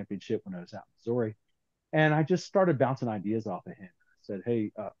PCC Championship when I was out in Missouri. And I just started bouncing ideas off of him. I said,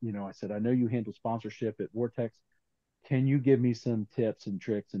 hey, I said, I know you handle sponsorship at Vortex. Can you give me some tips and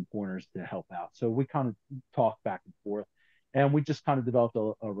tricks and pointers to help out? So we kind of talked back and forth, and we just kind of developed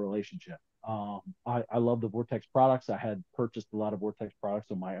a relationship. I love the Vortex products. I had purchased a lot of Vortex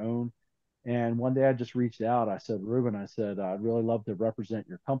products on my own. And one day I just reached out. I said, Ruben, I said, I'd really love to represent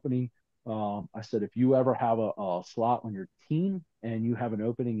your company. I said, if you ever have a slot on your team and you have an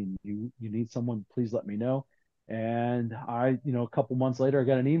opening and you need someone, please let me know. And a couple months later, I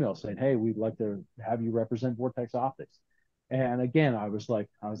got an email saying, hey, we'd like to have you represent Vortex Optics. And again, I was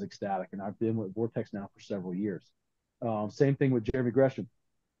ecstatic. And I've been with Vortex now for several years. Same thing with Jeremy Gresham.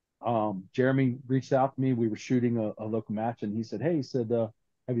 Jeremy reached out to me. We were shooting a local match, and he said, hey,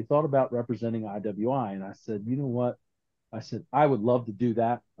 have you thought about representing IWI? And I said, you know what? I said, I would love to do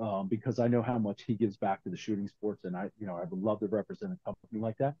that because I know how much he gives back to the shooting sports. And I would love to represent a company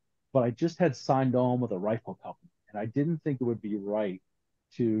like that. But I just had signed on with a rifle company, and I didn't think it would be right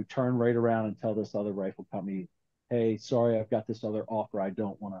to turn right around and tell this other rifle company, hey, sorry, I've got this other offer. I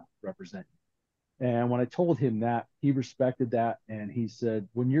don't want to represent you. And when I told him that, he respected that. And he said,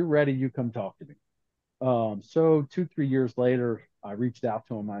 when you're ready, you come talk to me. So 2-3 years later, I reached out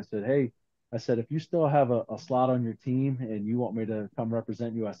to him. I said, hey, I said, if you still have a slot on your team and you want me to come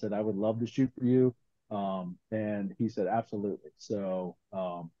represent you, I said, I would love to shoot for you. And he said, absolutely. So,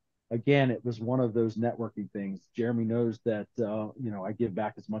 again, it was one of those networking things. Jeremy knows that, I give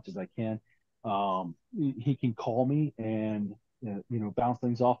back as much as I can. He can call me and, bounce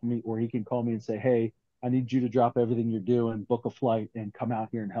things off of me, or he can call me and say, hey, I need you to drop everything you're doing, book a flight and come out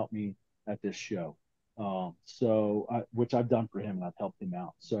here and help me at this show. Which I've done for him, and I've helped him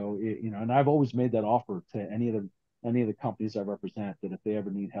out. So, and I've always made that offer to any of the companies I represent, that if they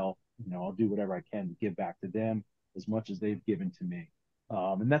ever need help, I'll do whatever I can to give back to them as much as they've given to me.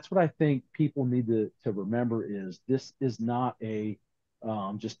 And that's what I think people need to remember is this is not a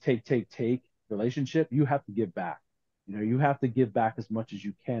just take relationship. You have to give back. You have to give back as much as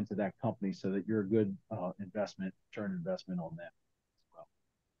you can to that company so that you're a good return investment on them.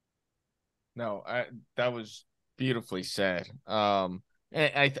 No, that was beautifully said. And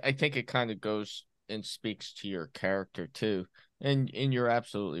I think it kind of goes and speaks to your character too. And you're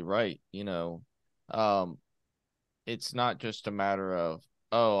absolutely right. It's not just a matter of,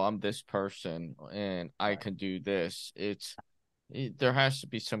 oh, I'm this person and I can do this. There has to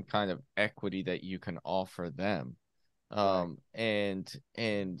be some kind of equity that you can offer them. And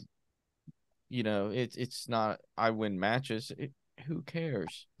it's not I win matches. Who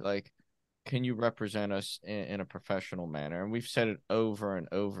cares? Like, can you represent us in a professional manner? And we've said it over and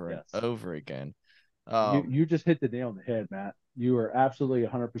over and over again. You just hit the nail on the head, Matt. You are absolutely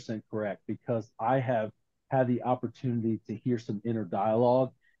 100% correct, because I have had the opportunity to hear some inner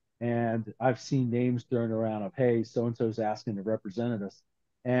dialogue, and I've seen names thrown around of, hey, so-and-so's asking to represent us.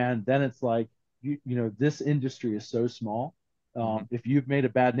 And then it's like, this industry is so small. If you've made a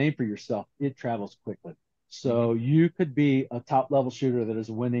bad name for yourself, it travels quickly. So you could be a top level shooter that is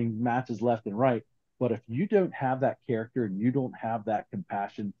winning matches left and right. But if you don't have that character and you don't have that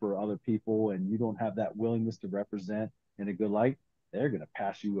compassion for other people and you don't have that willingness to represent in a good light, they're going to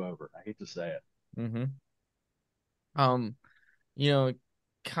pass you over. I hate to say it. Mm-hmm. You know,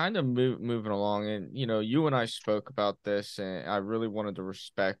 kind of moving along, and you and I spoke about this, and I really wanted to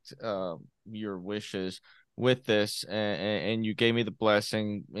respect your wishes with this, and you gave me the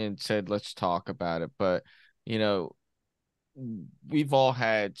blessing and said, let's talk about it. But you know, we've all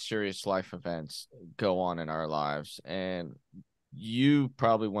had serious life events go on in our lives, and you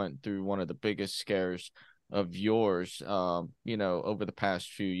probably went through one of the biggest scares of yours, over the past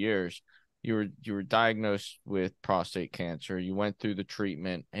few years. You were diagnosed with prostate cancer. You went through the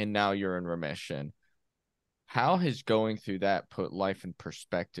treatment, and now you're in remission. How has going through that put life in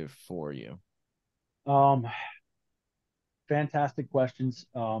perspective for you? Fantastic questions.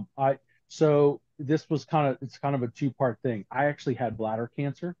 So this was it's kind of a two-part thing. I actually had bladder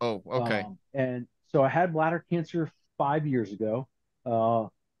cancer. Oh, okay. And so I had bladder cancer 5 years ago.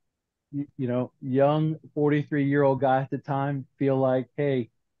 Young 43-year-old guy at the time, feel like, hey,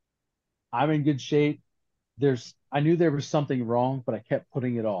 I'm in good shape. I knew there was something wrong, but I kept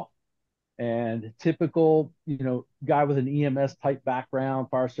putting it off. And typical, guy with an EMS type background,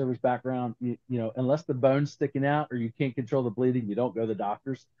 fire service background, unless the bone's sticking out or you can't control the bleeding, you don't go to the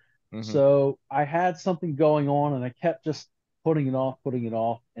doctors. Mm-hmm. So I had something going on and I kept just putting it off.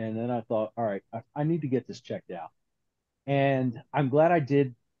 And then I thought, all right, I need to get this checked out. And I'm glad I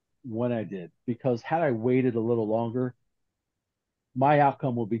did when I did, because had I waited a little longer, my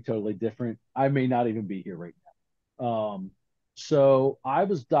outcome will be totally different. I may not even be here right now. So I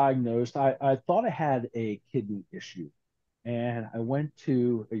was diagnosed. I thought I had a kidney issue. And I went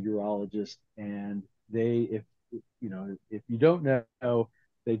to a urologist, and if you don't know,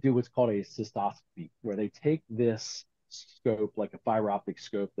 they do what's called a cystoscopy, where they take this scope, like a fiber optic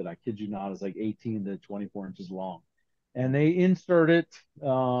scope that I kid you not is like 18 to 24 inches long, and they insert it,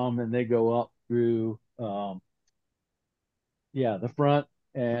 and they go up through, the front,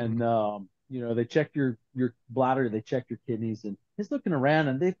 and they check your bladder, they check your kidneys, and he's looking around,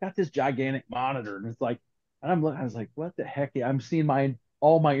 and they've got this gigantic monitor, and it's like, and I was like, what the heck? I'm seeing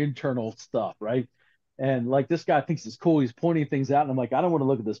all my internal stuff, right? And like this guy thinks it's cool. He's pointing things out, and I'm like, I don't want to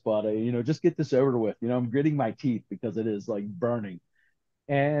look at this, bud. Just get this over with. I'm gritting my teeth because it is like burning.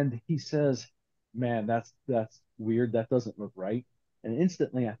 And he says, "Man, that's weird. That doesn't look right." And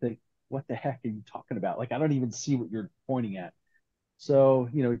instantly, I think, "What the heck are you talking about? Like, I don't even see what you're pointing at." So,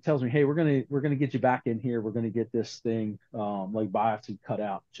 he tells me, "Hey, we're gonna get you back in here. We're gonna get this thing, like biopsy cut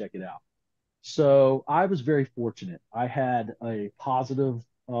out, check it out." So I was very fortunate. I had a positive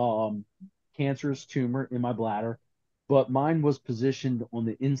cancerous tumor in my bladder, but mine was positioned on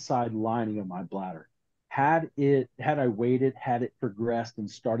the inside lining of my bladder. Had I waited, had it progressed and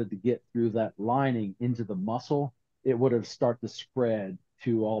started to get through that lining into the muscle, it would have started to spread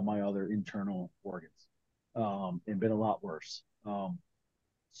to all my other internal organs, and been a lot worse.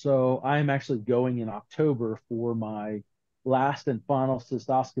 So I'm actually going in October for my last and final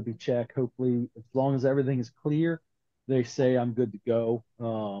cystoscopy check. Hopefully, as long as everything is clear, they say I'm good to go.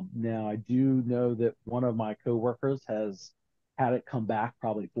 Now, I do know that one of my coworkers has had it come back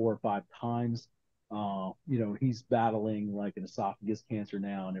probably 4 or 5 times. He's battling like an esophagus cancer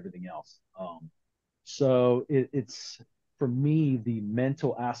now and everything else. So it's for me, the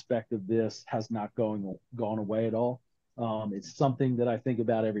mental aspect of this has not gone away at all. It's something that I think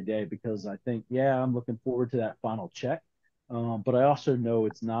about every day because I think, yeah, I'm looking forward to that final check. But I also know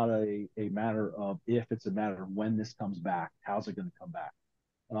it's not a matter of if, it's a matter of when this comes back. How's it going to come back?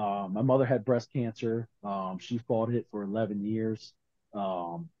 My mother had breast cancer. She fought it for 11 years.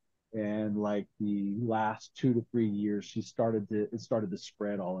 And like the last 2 to 3 years, it started to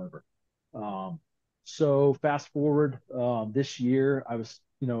spread all over. Um, so fast forward, this year, I was,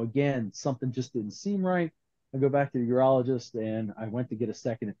 again, something just didn't seem right. I go back to the urologist, and I went to get a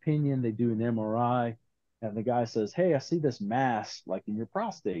second opinion. They do an MRI, and the guy says, "Hey, I see this mass like in your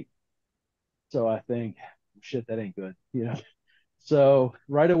prostate." So I think, shit, that ain't good. So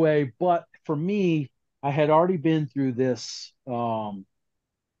right away, but for me, I had already been through this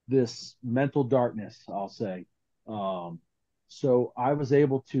mental darkness, I'll say. Um, so I was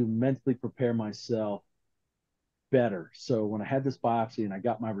able to mentally prepare myself better. So when I had this biopsy and I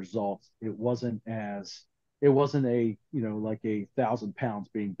got my results, it wasn't like 1,000 pounds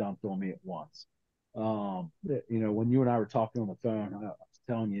being dumped on me at once. When you and I were talking on the phone, I was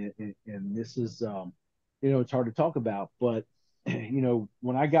telling you, and this is, it's hard to talk about, but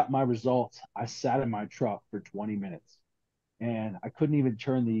when I got my results, I sat in my truck for 20 minutes, and I couldn't even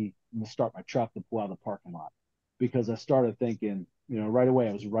start my truck to pull out of the parking lot because I started thinking, right away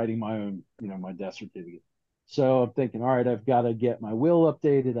I was writing my own, my death certificate. So I'm thinking, all right, I've got to get my will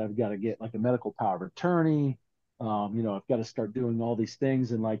updated. I've got to get like a medical power of attorney. I've got to start doing all these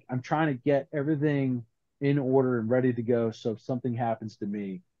things, and like I'm trying to get everything in order and ready to go. So if something happens to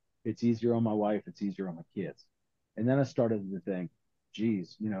me, it's easier on my wife, it's easier on my kids. And then I started to think,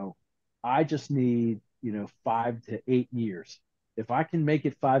 geez, I just need 5 to 8 years. If I can make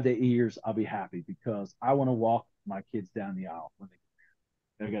it 5 to 8 years, I'll be happy because I want to walk my kids down the aisle when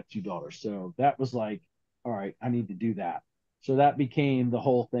I got 2 daughters. So that was like, all right, I need to do that. So that became the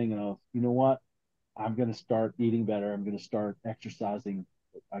whole thing of, you know what? I'm going to start eating better. I'm going to start exercising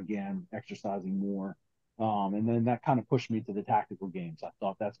again, exercising more. And then that kind of pushed me to the tactical games. I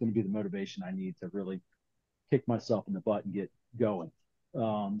thought that's going to be the motivation I need to really kick myself in the butt and get going.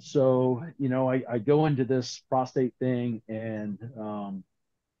 I go into this prostate thing, and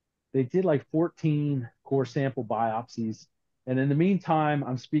they did like 14 core sample biopsies. And in the meantime,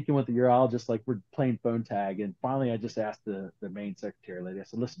 I'm speaking with the urologist, like we're playing phone tag. And finally, I just asked the main secretary lady, I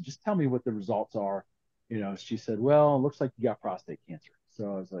said, "Listen, just tell me what the results are." She said, "Well, it looks like you got prostate cancer."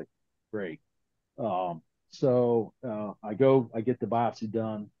 So I was like, great. I get the biopsy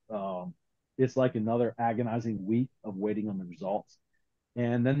done. It's like another agonizing week of waiting on the results.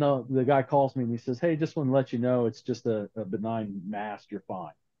 And then the guy calls me and he says, "Hey, just want to let you know it's just a benign mass. You're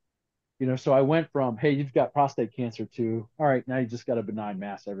fine." So I went from, "Hey, you've got prostate cancer," to, "All right, now you just got a benign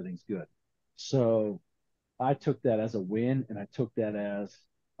mass. Everything's good." So I took that as a win, and I took that as,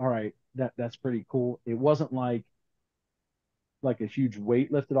 all right, that's pretty cool. It wasn't like a huge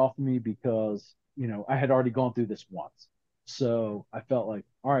weight lifted off of me because, I had already gone through this once. So I felt like,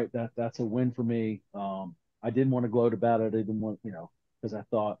 all right, that's a win for me. I didn't want to gloat about it. I didn't want, because I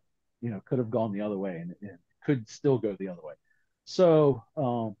thought, could have gone the other way and could still go the other way. So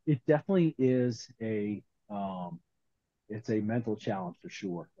it definitely is it's a mental challenge for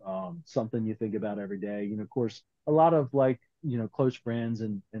sure. Something you think about every day. Of course, a lot of close friends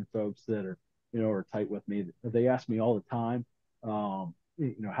and folks that are tight with me, they ask me all the time, how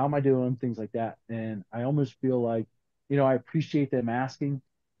am I doing? Things like that. And I almost feel like, I appreciate them asking,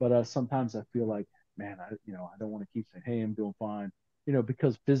 but sometimes I feel like, man, I don't want to keep saying, hey, I'm doing fine,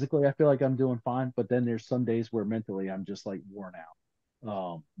 because physically I feel like I'm doing fine. But then there's some days where mentally I'm just like worn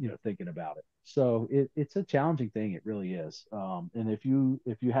out thinking about it. So it's a challenging thing. It really is. And if you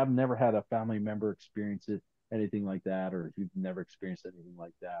have never had a family member experience anything like that, or if you've never experienced anything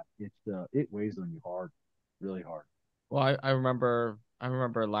like that, it weighs on you hard, really hard. Well, I remember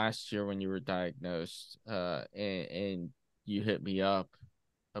last year when you were diagnosed, and you hit me up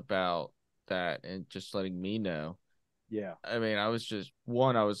about that and just letting me know. Yeah, I mean, I was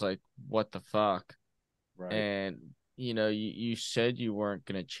like, what the fuck? right. And you said you weren't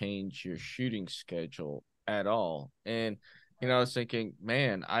going to change your shooting schedule at all. And I was thinking,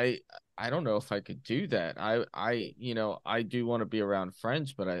 man, I don't know if I could do that. I do want to be around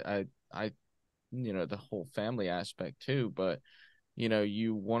friends, but I the whole family aspect too. But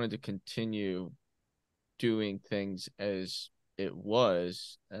you wanted to continue doing things as it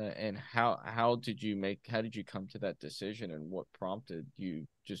was. And how did you come to that decision, and what prompted you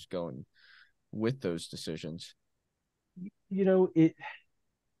just going with those decisions? It.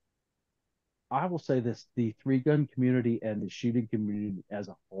 I will say this: the three gun community and the shooting community as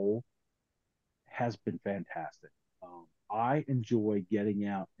a whole has been fantastic. I enjoy getting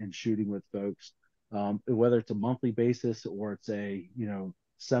out and shooting with folks, whether it's a monthly basis or it's a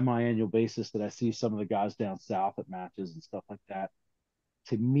semi-annual basis that I see some of the guys down south at matches and stuff like that.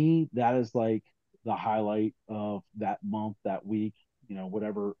 To me, that is like the highlight of that month, that week,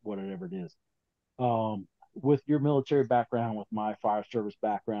 whatever it is. With your military background, with my fire service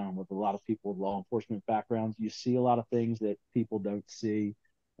background, with a lot of people with law enforcement backgrounds, you see a lot of things that people don't see.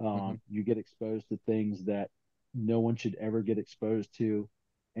 Hmm. You get exposed to things that no one should ever get exposed to.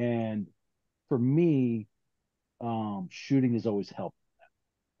 And for me, shooting has always helped.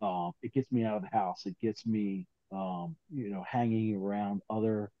 It gets me out of the house. It gets me, hanging around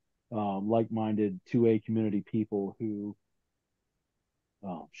other like-minded 2A community people who,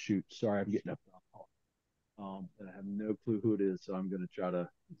 shoot, sorry, I'm getting up. And I have no clue who it is, so I'm going to try to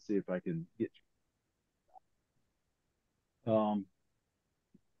see if I can get you.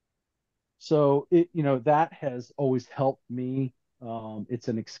 So that has always helped me. It's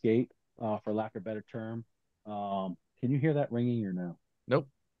an escape, for lack of a better term. Can you hear that ringing or no? Nope.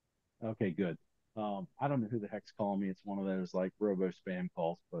 Okay, good. I don't know who the heck's calling me. It's one of those like robo spam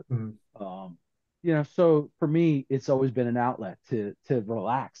calls, but Mhm. um, so for me, it's always been an outlet to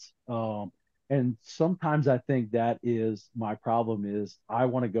relax. And sometimes I think that is my problem is I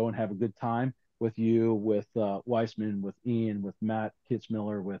want to go and have a good time with you, with Weissman, with Ian, with Matt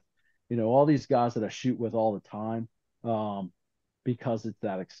Kitzmiller, with all these guys that I shoot with all the time, um, because it's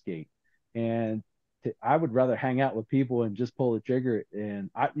that escape. And I would rather hang out with people and just pull the trigger. And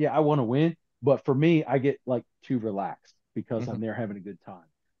I want to win, but for me, I get like too relaxed because Hmm. I'm there having a good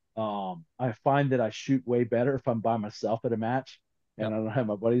time. I find that I shoot way better if I'm by myself at a match and Yep. I don't have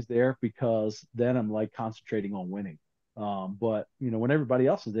my buddies there because then I'm like concentrating on winning. But when everybody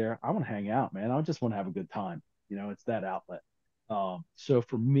else is there, I want to hang out, man. I just want to have a good time. It's that outlet. So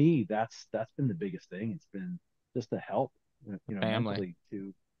for me, that's been the biggest thing. It's been just to help, Family. mentally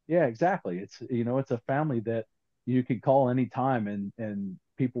to, yeah, exactly. It's a family that you can call anytime and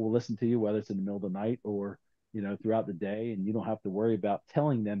people will listen to you, whether it's in the middle of the night or throughout the day, and you don't have to worry about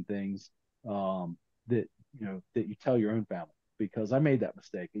telling them things that that you tell your own family. Because I made that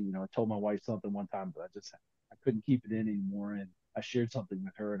mistake. I told my wife something one time, but I couldn't keep it in anymore, and I shared something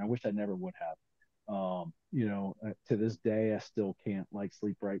with her, and I wish I never would have. To this day, I still can't like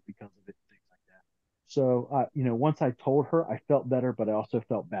sleep right because of it, things like that. So, once I told her, I felt better, but I also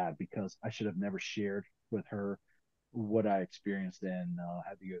felt bad because I should have never shared with her what I experienced and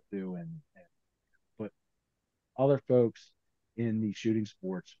had to go through. But other folks in the shooting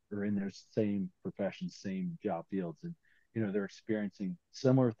sports are in their same professions, same job fields, and they're experiencing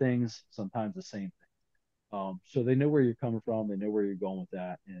similar things, sometimes the same thing. So they know where you're coming from, they know where you're going with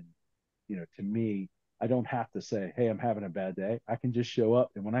that, and to me, I don't have to say, hey, I'm having a bad day. I can just show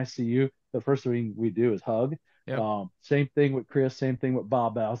up. And when I see you, the first thing we do is hug. Yep. Same thing with Chris, same thing with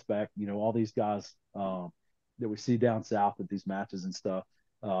Bob Bousback, all these guys that we see down south at these matches and stuff.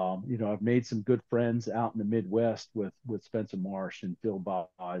 I've made some good friends out in the Midwest with Spencer Marsh and Phil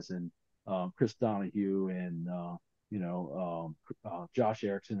Buys and Chris Donahue and Josh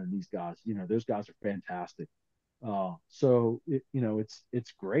Erickson and these guys. Those guys are fantastic.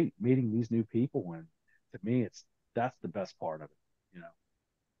 It's great meeting these new people, and to me, that's the best part of it. No,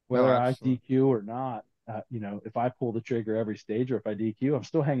 Whether I absolutely. DQ or not, if I pull the trigger every stage or if I DQ, I'm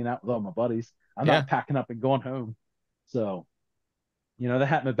still hanging out with all my buddies. I'm Yeah. not packing up and going home. So, that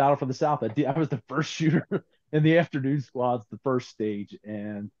happened at Battle for the South. I was the first shooter in the afternoon squads, the first stage,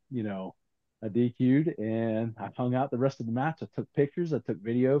 and I DQ'd and I hung out the rest of the match. I took pictures, I took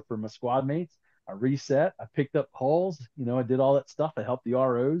video for my squad mates. I reset, I picked up calls, I did all that stuff. I helped the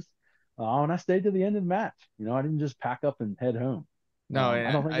ROs, and I stayed to the end of the match. I didn't just pack up and head home. No,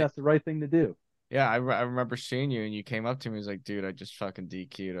 I don't and think that's the right thing to do. I remember seeing you and you came up to me and was like, dude, I just fucking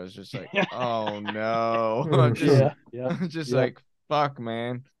DQ'd. I was just like, oh no. Oh, Yeah, yeah, I'm just yep, like, fuck,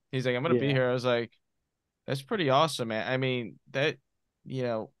 man. He's like, I'm gonna be yeah, here. I was like, that's pretty awesome, man. I mean, that, you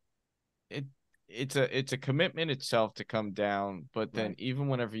know, it it's a commitment itself to come down, but then right, even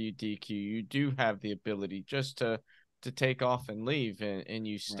whenever you DQ, you do have the ability just to take off and leave, and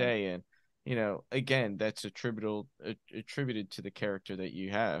you right. stay. And again, that's attributed to the character that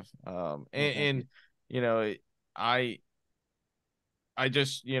you have. Well, And, thank you. you know I I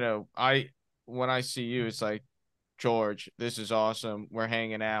just I when I see you, it's like, George, this is awesome. We're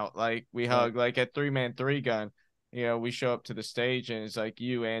hanging out. Like, we Right, hug. Like, at 3-man 3 gun, we show up to the stage and it's like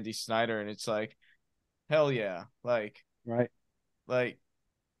you, Andy Snyder, and it's like, hell yeah. right. Like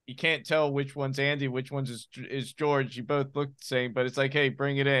you can't tell which one's Andy, which one's is George. You both look the same, but it's like, hey,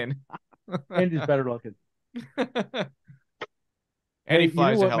 bring it in. Andy's better looking. And he Hey, you know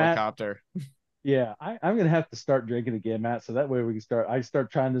flies a what, Matt? helicopter. Yeah, I'm gonna have to start drinking again, Matt. So that way we can start. I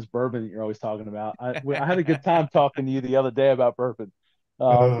start trying this bourbon that you're always talking about. I had a good time talking to you the other day about bourbon. Uh,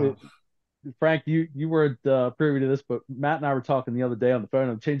 oh, it, Frank, you weren't privy to this, but Matt and I were talking the other day on the phone.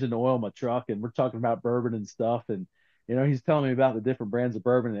 I'm changing the oil in my truck, and we're talking about bourbon and stuff. And he's telling me about the different brands of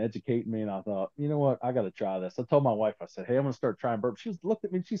bourbon and educating me. And I thought, you know what, I got to try this. I told my wife, I said, hey, I'm gonna start trying bourbon. She looked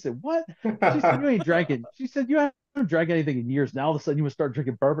at me and she said, what? She said, you ain't drinking. She said, you haven't drank anything in years. Now all of a sudden you want to start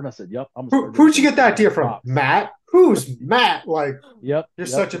drinking bourbon. I said, yep, I'm gonna start Who'd you drinking get that it. idea from? Props. Matt? Who's Matt? Like, Yep, you're yep,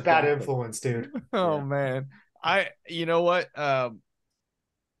 such a bad exactly. influence, dude. Oh Yeah. man. You know what?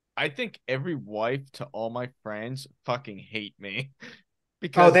 I think every wife to all my friends fucking hate me Oh,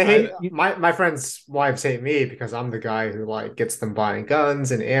 because they hate I You, my friends' wives hate me because I'm the guy who like gets them buying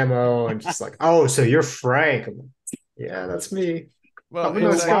guns and ammo and just like, oh, so you're Frank. I'm like, yeah, that's me. well, I'm a it's so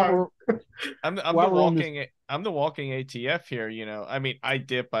nice like, while guy. we're I'm the while we're on this, walking ATF here. I mean, I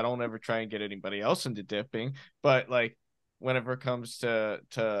dip. I don't ever try and get anybody else into dipping, but like whenever it comes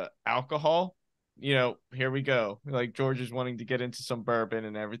to alcohol, here we go. Like, George is wanting to get into some bourbon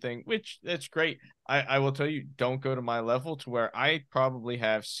and everything, which that's great. I will tell you, don't go to my level to where I probably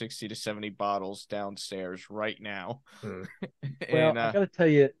have 60 to 70 bottles downstairs right now. Hmm. well, And I got to tell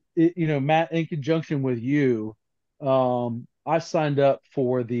you, Matt, in conjunction with you, I signed up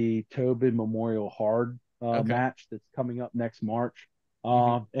for the Tobin Memorial Hard okay. match that's coming up next March.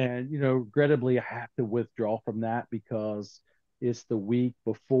 Hmm. And regrettably, I have to withdraw from that because it's the week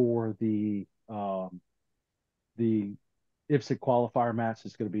before the IPSC qualifier match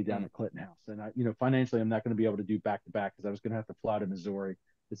is going to be down at Clinton House. And financially, I'm not going to be able to do back to back because I was going to have to fly to Missouri.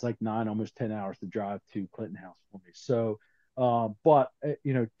 It's like 9, almost 10 hours to drive to Clinton House for me. So, but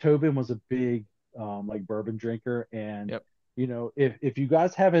Tobin was a big like bourbon drinker, and Yep. if you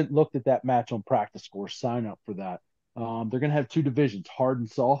guys haven't looked at that match on Practice Score, sign up for that. They're going to have two divisions, hard and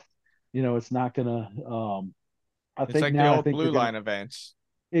soft. It's not going to. I It's think like the now I old think they're blue going to. line events.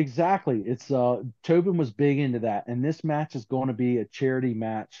 Exactly. It's Tobin was big into that, and this match is going to be a charity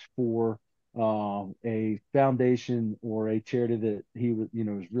match for a foundation or a charity that he was,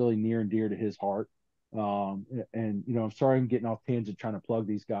 is really near and dear to his heart. And I'm sorry I'm getting off tangent trying to plug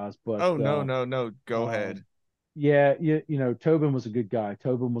these guys, but Oh, no, no, no. Go ahead. um, yeah, Tobin was a good guy.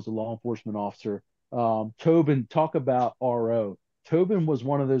 Tobin was a law enforcement officer. Tobin, talk about RO. Tobin was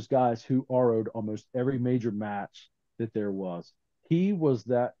one of those guys who RO'd almost every major match that there was. He was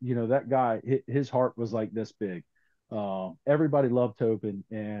that guy. His heart was like this big. Everybody loved Tobin,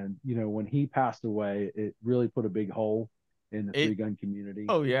 and when he passed away, it really put a big hole in the three It gun community.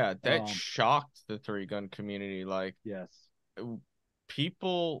 Oh yeah, that Um, shocked the 3 gun community. Like, yes,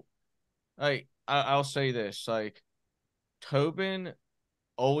 people, like, I'll say this, like, Tobin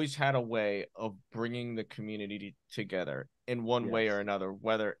always had a way of bringing the community together in one way or yes, another,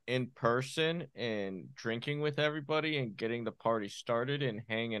 whether in person and drinking with everybody and getting the party started and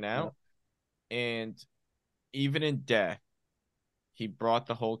hanging yep, out, and even in death, he brought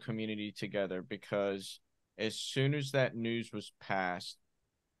the whole community together because as soon as that news was passed,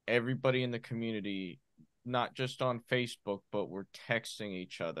 everybody in the community, not just on Facebook, but we're texting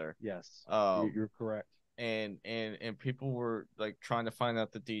each other. Yes, Um, you're correct. and people were like trying to find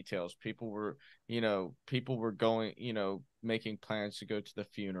out the details. People were going, making plans to go to the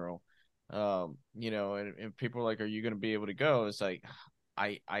funeral. And people were like, "Are you going to be able to go?" It's like,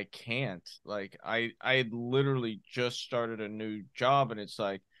 I can't. Like, I had literally just started a new job, and it's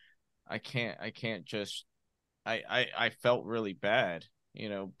like, I can't just. I felt really bad,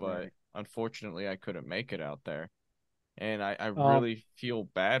 but Right. unfortunately, I couldn't make it out there. And I Um, really feel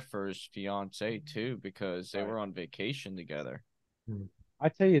bad for his fiance too, because they right. were on vacation together. Hmm. I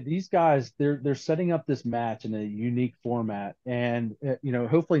tell you, these guys, they're setting up this match in a unique format, and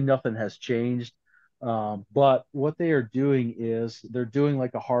hopefully nothing has changed. But what they are doing is they're doing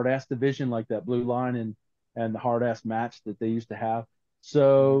like a hard ass division, like that blue line and the hard ass match that they used to have. Mhm.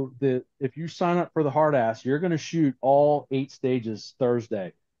 So if you sign up for the hard ass, you're going to shoot all 8 stages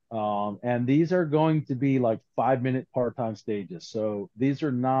Thursday. And these are going to be like 5 minute part-time stages. So these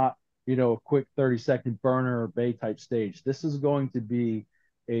are not, a quick 30-second burner or bay type stage. This is going to be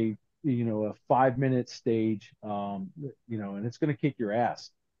a 5 minute stage, and it's going to kick your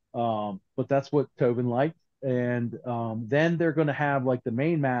ass. But that's what Tobin liked. And then they're going to have like the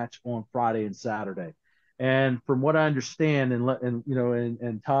main match on Friday and Saturday. And from what I understand,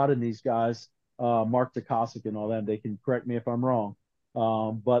 and Todd and these guys, Mark Dukasik and all them, they can correct me if I'm wrong.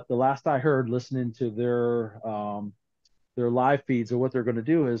 But the last I heard, listening to their live feeds, or what they're going to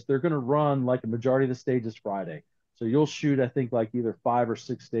do is they're going to run like a majority of the stages Friday. So you'll shoot, I think, like either 5 or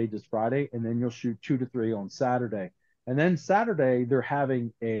 6 stages Friday, and then you'll shoot 2 to 3 on Saturday. And then Saturday they're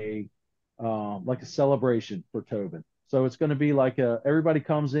having a celebration for Tobin. So it's going to be like everybody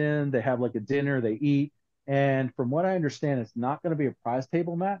comes in, they have like a dinner, they eat, and from what I understand, it's not going to be a prize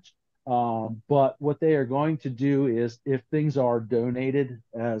table match. But what they are going to do is, if things are donated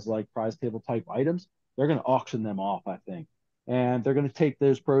as like prize table type items, they're going to auction them off, I think, and they're going to take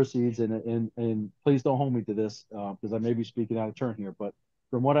those proceeds and please don't hold me to this because I may be speaking out of turn here, but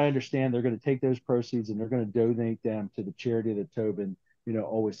from what I understand, they're going to take those proceeds and they're going to donate them to the charity that Tobin,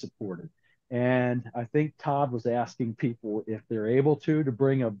 always supported. And I think Todd was asking people if they're able to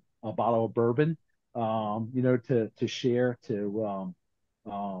bring a bottle of bourbon, to share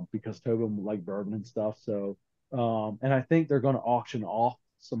because Tobin liked bourbon and stuff. So, and I think they're going to auction off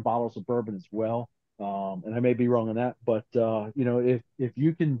some bottles of bourbon as well. And I may be wrong on that, but if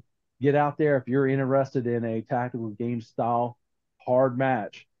you can get out there, if you're interested in a tactical game style hard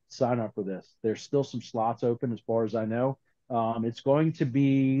match, sign up for this. There's still some slots open as far as I know. It's going to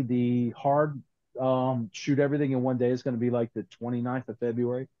be the hard shoot everything in one day. It's going to be like the 29th of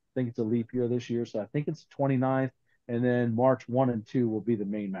February. I think it's a leap year this year, so I think it's 29th, and then March 1 and 2 will be the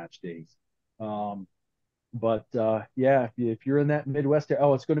main match days. Um, but yeah, if you're in that Midwest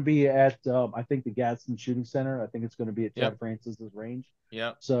area, it's going to be at I think the Gadsden Shooting Center. I think it's going to be at Yep. Chad Francis's range.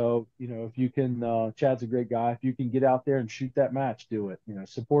 Yep. So if you can, Chad's a great guy. If you can get out there and shoot that match, do it.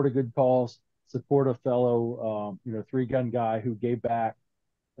 Support a good cause, support a fellow, 3-gun guy who gave back,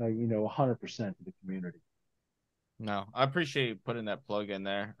 100% to the community. No, I appreciate you putting that plug in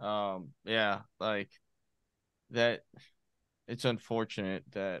there. Yeah, like that. It's unfortunate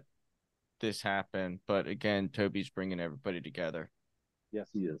that this happened, but again, Toby's bringing everybody together. Yes,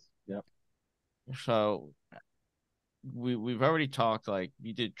 he is. Yep. So we've already talked. Like,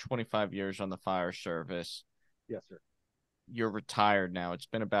 you did 25 years on the fire service. Yes, sir. You're retired now. It's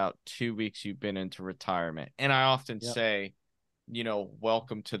been about 2 weeks you've been into retirement, and I often Yep. say,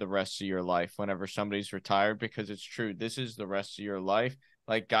 welcome to the rest of your life whenever somebody's retired, because it's true. This is the rest of your life.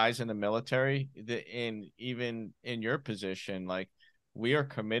 Like, guys in the military, even in your position, like, we are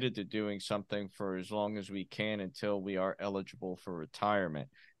committed to doing something for as long as we can until we are eligible for retirement.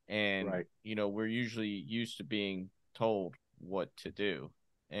 And, Right. we're usually used to being told what to do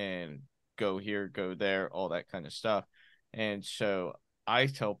and go here, go there, all that kind of stuff. And so I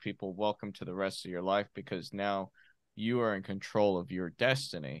tell people, welcome to the rest of your life, because now you are in control of your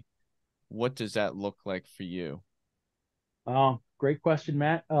destiny. What does that look like for you? Great question,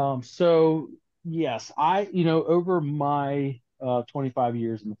 Matt. So yes, over my 25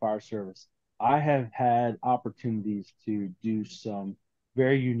 years in the fire service, I have had opportunities to do some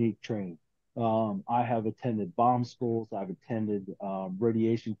very unique training. I have attended bomb schools. I've attended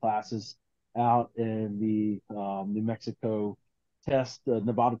radiation classes out in the New Mexico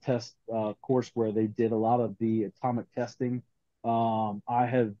Nevada test course, where they did a lot of the atomic testing. I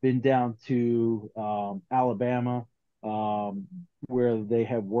have been down to Alabama, um, where they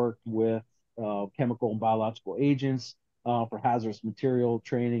have worked with chemical and biological agents for hazardous material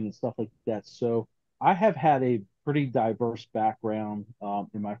training and stuff like that. So I have had a pretty diverse background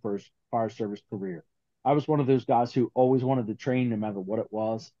in my first fire service career. I was one of those guys who always wanted to train no matter what it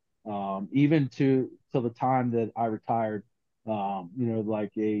was, even to till the time that I retired.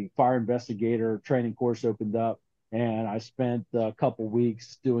 Like a fire investigator training course opened up, and I spent a couple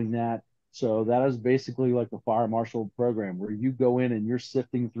weeks doing that. So that is basically like a fire marshal program where you go in and you're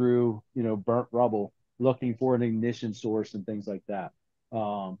sifting through, burnt rubble, looking for an ignition source and things like that.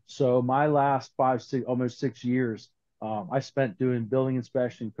 So my last 5, 6, almost 6 years, I spent doing building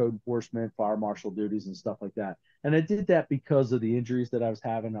inspection, code enforcement, fire marshal duties, and stuff like that. And I did that because of the injuries that I was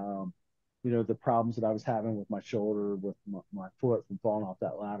having, the problems that I was having with my shoulder, with my foot from falling off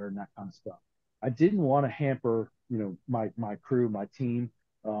that ladder, and that kind of stuff. I didn't want to hamper, my crew, my team,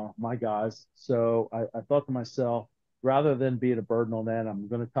 my guys. So I thought to myself, rather than being a burden on that, I'm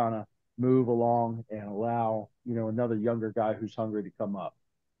going to kind of move along and allow, another younger guy who's hungry to come up.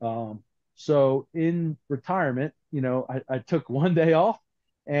 So in retirement, I took one day off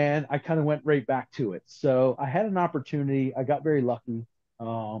and I kind of went right back to it. So I had an opportunity. I got very lucky.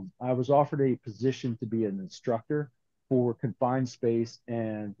 I was offered a position to be an instructor for confined space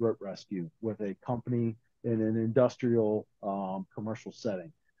and rope rescue with a company in an industrial commercial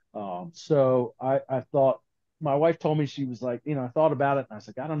setting. So I thought, my wife told me, she was like, I thought about it and I was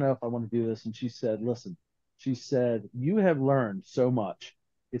like, I don't know if I want to do this. And she said, listen, she said, you have learned so much.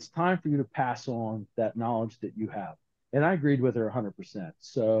 It's time for you to pass on that knowledge that you have. And I agreed with her 100%.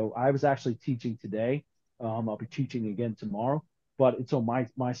 So I was actually teaching today. I'll be teaching again tomorrow, but it's on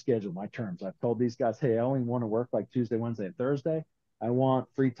my schedule, my terms. I've told these guys, hey, I only want to work like Tuesday, Wednesday, and Thursday. I want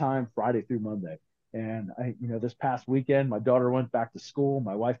free time Friday through Monday. And this past weekend, my daughter went back to school.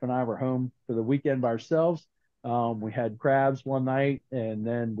 My wife and I were home for the weekend by ourselves. We had crabs one night, and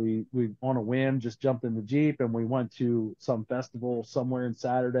then we on a whim just jumped in the Jeep and we went to some festival somewhere in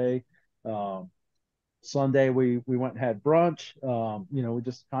Saturday. Sunday we went and had brunch. We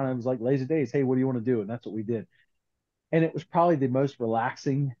just kind of was like lazy days. Hey, what do you want to do? And that's what we did. And it was probably the most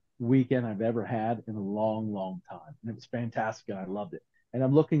relaxing weekend I've ever had in a long, long time. And it was fantastic, and I loved it. And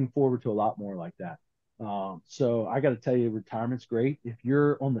I'm looking forward to a lot more like that. So I got to tell you, retirement's great. If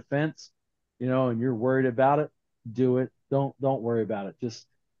you're on the fence, and you're worried about it, do it. Don't worry about it. Just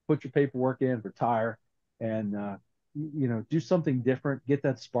put your paperwork in, retire, and do something different. Get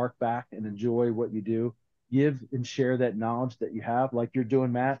that spark back and enjoy what you do. Give and share that knowledge that you have, like you're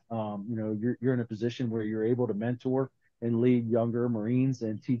doing, Matt. You're in a position where you're able to mentor and lead younger Marines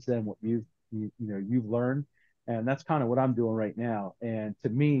and teach them what you've learned, and that's kind of what I'm doing right now. And to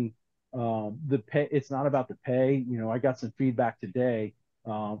me, the pay, it's not about the pay. I got some feedback today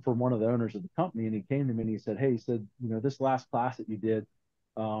from one of the owners of the company, and he came to me and he said, hey, he said, this last class that you did,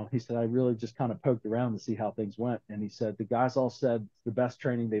 he said, I really just kind of poked around to see how things went. And he said, the guys all said it's the best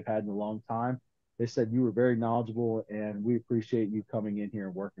training they've had in a long time. They said you were very knowledgeable and we appreciate you coming in here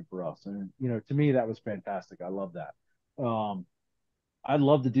and working for us. And, to me, that was fantastic. I love that. I'd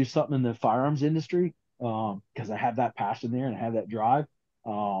love to do something in the firearms industry because I have that passion there and I have that drive.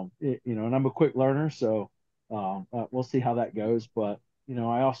 And I'm a quick learner, so we'll see how that goes. But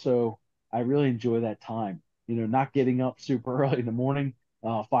I really enjoy that time. Not getting up super early in the morning,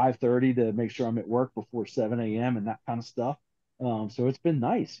 5:30 to make sure I'm at work before 7 a.m. and that kind of stuff. So it's been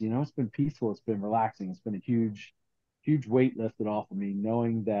nice. It's been peaceful. It's been relaxing. It's been a huge, huge weight lifted off of me,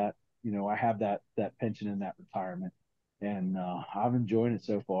 knowing that I have that pension and that retirement, and I'm enjoying it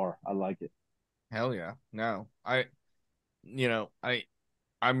so far. I like it. Hell yeah. No,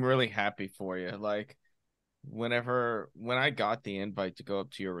 I'm really happy for you. Like, when I got the invite to go up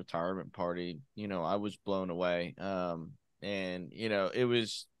to your retirement party, I was blown away. And it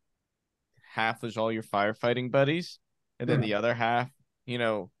was half was all your firefighting buddies, and then the other half,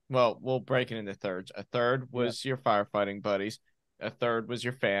 well, we'll break it into thirds. A third was your firefighting buddies, a third was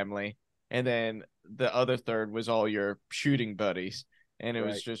your family, and then the other third was all your shooting buddies. And it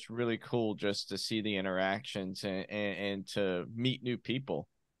was just really cool just to see the interactions and to meet new people.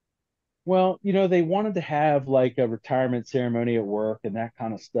 Well, they wanted to have like a retirement ceremony at work and that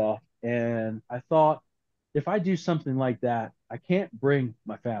kind of stuff. And I thought, if I do something like that, I can't bring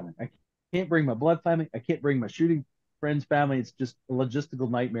my family. I can't bring my blood family. I can't bring my shooting friends' family. It's just a logistical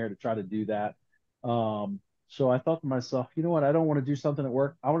nightmare to try to do that. So I thought to myself, you know what? I don't want to do something at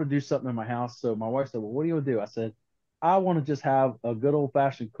work. I want to do something in my house. So my wife said, well, what do you want to do? I said, I want to just have a good old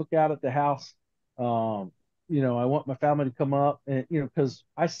fashioned cookout at the house. Um, I want my family to come up and, because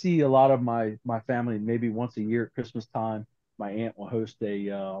I see a lot of my family maybe once a year at Christmas time. My aunt will host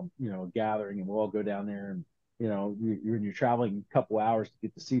a gathering and we'll all go down there and, you're traveling a couple hours to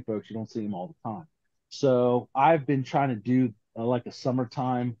get to see folks. You don't see them all the time. So I've been trying to do like a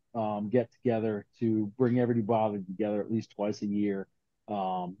summertime get together to bring everybody together at least twice a year.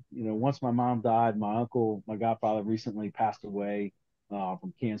 Once my mom died, my uncle, my godfather, recently passed away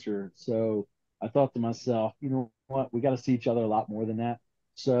from cancer. So I thought to myself, you know what, we got to see each other a lot more than that.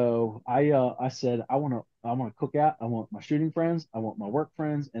 So I said I want to cook out. I want my shooting friends, I want my work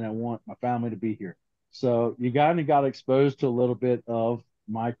friends, and I want my family to be here. So you kind of got exposed to a little bit of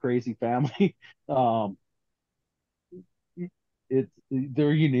my crazy family. um,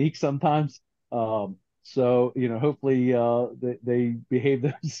 they're unique sometimes. So hopefully they behave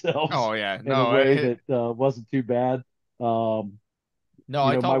themselves Oh yeah, in a no, way that wasn't too bad. Um, no.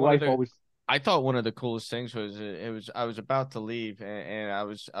 I my thought one of wife the always. I thought one of the coolest things was it was I was about to leave and I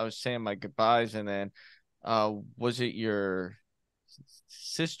was saying my goodbyes and then was it your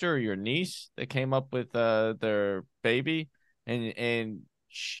sister or your niece that came up with their baby and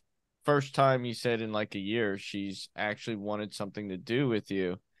first time you said in like a year she's actually wanted something to do with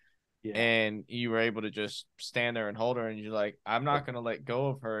you Yeah, and you were able to just stand there and hold her and you're like I'm not going to let go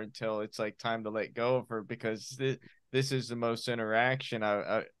of her until it's like time to let go of her because this is the most interaction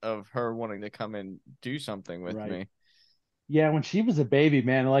of her wanting to come and do something with right. me. Yeah, when she was a baby,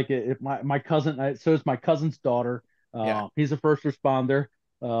 man, like my cousin, so it's my cousin's daughter. Yeah. He's a first responder.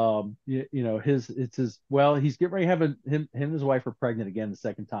 He's getting ready to have him and his wife are pregnant again the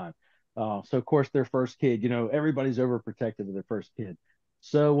second time. So of course their first kid, everybody's overprotective of their first kid.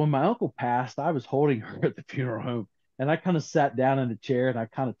 So when my uncle passed, I was holding her at the funeral home, and I kind of sat down in a chair and I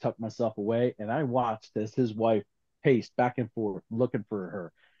kind of tucked myself away, and I watched as his wife paced back and forth looking for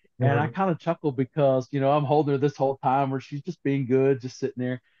her. And I Mhm. kind of chuckled because, I'm holding her this whole time where she's just being good, just sitting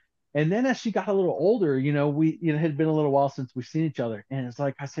there. And then as she got a little older, it had been a little while since we've seen each other. And it's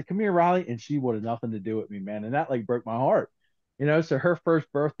like, I said, come here, Riley. And she wanted nothing to do with me, man. And that like broke my heart. So her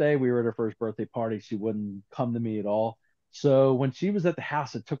first birthday, we were at her first birthday party. She wouldn't come to me at all. So when she was at the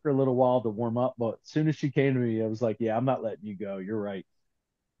house, it took her a little while to warm up. But as soon as she came to me, I was like, yeah, I'm not letting you go. You're right.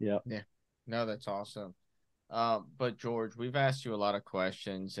 Yeah. Yeah. No, that's awesome. But George, we've asked you a lot of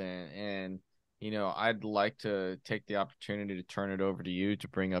questions and I'd like to take the opportunity to turn it over to you to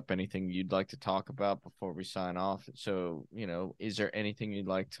bring up anything you'd like to talk about before we sign off. So, is there anything you'd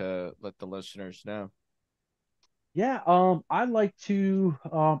like to let the listeners know? Yeah, I'd like to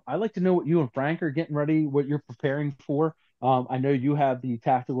know what you and Frank are getting ready, what you're preparing for. I know you have the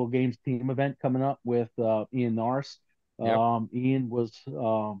Tactical Games team event coming up with Ian Norris. Yep. Ian was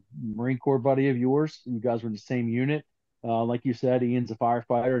Marine Corps buddy of yours. You guys were in the same unit. Like you said, Ian's a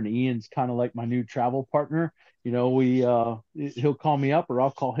firefighter, and Ian's kind of like my new travel partner. He'll call me up, or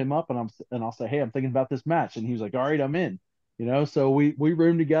I'll call him up, and I'll say, hey, I'm thinking about this match, and he's like, all right, I'm in. So we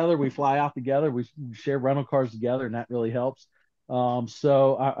room together, we fly out together, we share rental cars together, and that really helps.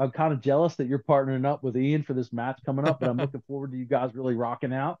 So I'm kind of jealous that you're partnering up with Ian for this match coming up, but I'm looking forward to you guys really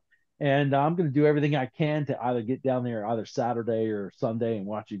rocking out. And I'm going to do everything I can to either get down there either Saturday or Sunday and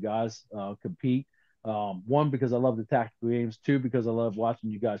watch you guys compete. One, because I love the tactical games. Two, because I love watching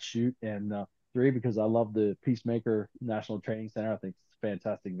you guys shoot. And three, because I love the Peacemaker National Training Center. I think it's a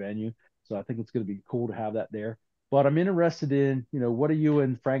fantastic venue. So I think it's going to be cool to have that there. But I'm interested in, what do you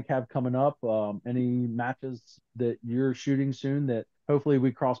and Frank have coming up? Any matches that you're shooting soon that hopefully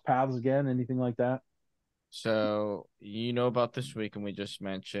we cross paths again? Anything like that? So, about this week and we just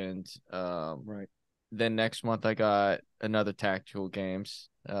mentioned Right. then next month I got another tactical games.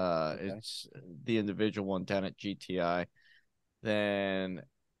 Okay. It's the individual one down at GTI. Then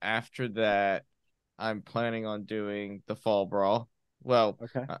after that, I'm planning on doing the fall brawl. Well,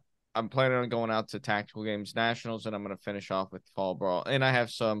 Okay. I'm planning on going out to Tactical Games Nationals, and I'm going to finish off with fall brawl. And I have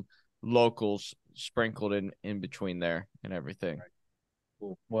some locals sprinkled in between there and everything. Right.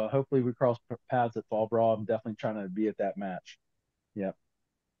 Cool. Well, hopefully we cross paths at Fall Brawl. I'm definitely trying to be at that match. Yep.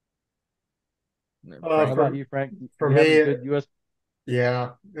 How Frank, about For you, Frank? for You have any me, good US? yeah,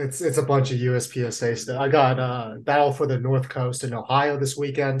 it's a bunch of USPSA stuff. I got Battle for the North Coast in Ohio this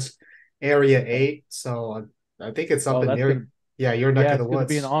weekend, Area Okay. 8. So I think it's up Oh, in that's gonna. near, yeah, your neck Yeah, of the it's gonna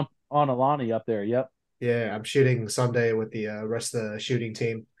be an woods. on Alani up there. Yep. Yeah, I'm shooting Sunday with the rest of the shooting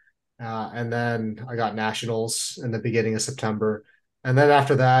team. And then I got nationals in the beginning of September. And then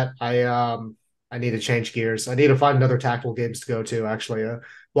after that, I need to change gears. I need to find another tactical games to go to. Actually,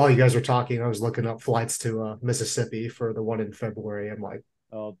 while you guys were talking, I was looking up flights to Mississippi for the one in February. I'm like,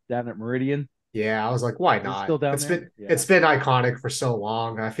 Down at Meridian. yeah, I was like, why Is it not? still down It's there? been Yeah. it's been iconic for so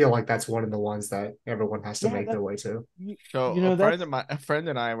long. I feel like that's one of the ones that everyone has to Yeah. make their way to. so That's. a friend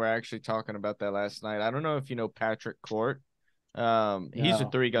and I were actually talking about that last night. I don't know if you know Patrick Court. He's a No,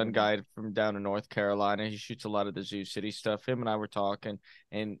 three-gun never mind. guy from down in North Carolina. He shoots a lot of the Zoo City stuff. Him and I were talking,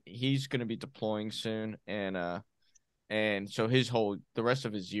 and he's going to be deploying soon. And so the rest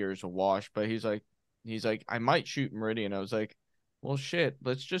of his year is a wash. But he's like, I might shoot Meridian. I was like, well, shit,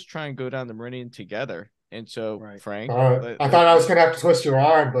 let's just try and go down the Meridian together. And so, Right. Frank, I thought I was gonna have to twist your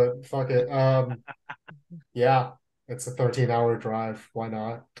arm, but fuck it. Yeah, it's a 13-hour drive. Why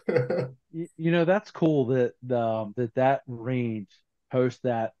not? That's cool that that range hosts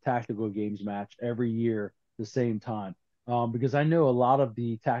that tactical games match every year the same time. Because I know a lot of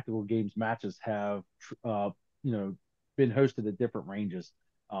the tactical games matches have you know been hosted at different ranges,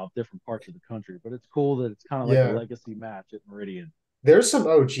 different parts of the country. But it's cool that it's kind of like a Yeah. legacy match at Meridian. There's some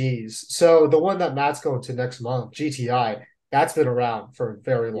OGs. So the one that Matt's going to next month, GTI, that's been around for a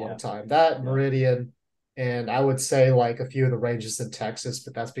very long Yeah, time. That yeah. Meridian, and I would say like a few of the ranges in Texas,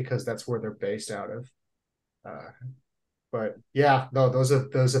 but that's because that's where they're based out of. Uh, but yeah, no, those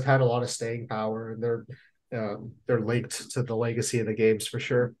have had a lot of staying power, and they're linked to the legacy of the games for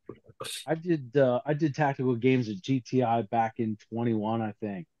sure. I did tactical games at GTI back in 21, I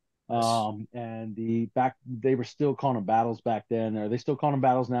think. And they were still calling them battles back then. Are they still calling them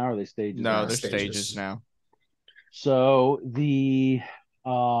battles now? Or are they stages no, now? they're stages Stages. now. So the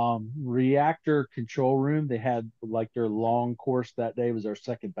reactor control room, they had like their long course that day was our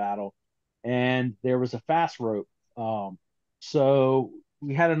second battle, and there was a fast rope. So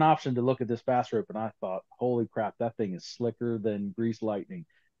we had an option to look at this fast rope, and I thought, holy crap, that thing is slicker than grease lightning.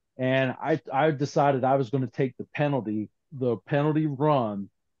 And I decided I was going to take the penalty run,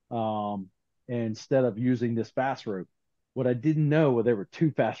 um, instead of using this fast rope. What I didn't know was there were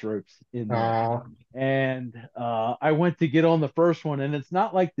two fast ropes in there, Uh, and I went to get on the first one, and it's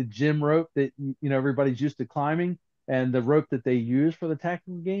not like the gym rope that everybody's used to climbing, and the rope that they use for the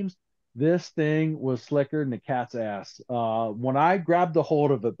tactical games. This thing was slicker than the cat's ass. When I grabbed a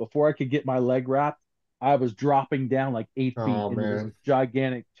hold of it, before I could get my leg wrapped, I was dropping down like 8 feet oh into this man.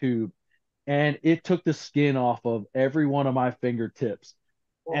 gigantic tube, and it took the skin off of every one of my fingertips.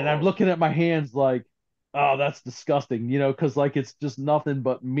 And I'm Whoa. looking at my hands like, oh, that's disgusting, because like it's just nothing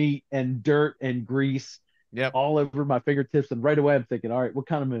but meat and dirt and grease Yep. all over my fingertips. And right away, I'm thinking, all right, what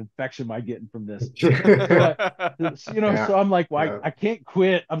kind of infection am I getting from this? So Yeah. so I'm like, well, Yeah. I can't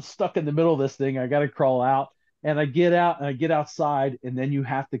quit. I'm stuck in the middle of this thing. I got to crawl out. And I get out and I get outside, and then you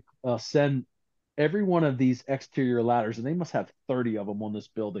have to send every one of these exterior ladders, and they must have 30 of them on this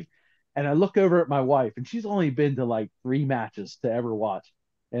building. And I look over at my wife, and she's only been to like 3 matches to ever watch.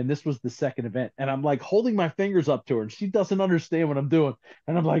 And this was the second event. And I'm like holding my fingers up to her, and she doesn't understand what I'm doing.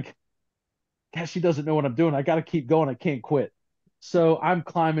 And I'm like, God, she doesn't know what I'm doing. I got to keep going. I can't quit. So I'm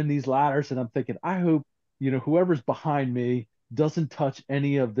climbing these ladders, and I'm thinking, I hope, whoever's behind me doesn't touch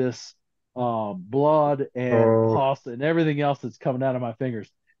any of this blood and Oh. pus and everything else that's coming out of my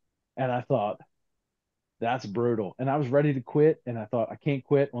fingers. And I thought, that's brutal. And I was ready to quit. And I thought, I can't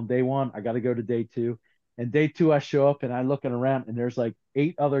quit on day one. I got to go to day two. And day two, I show up and I'm looking around, and there's like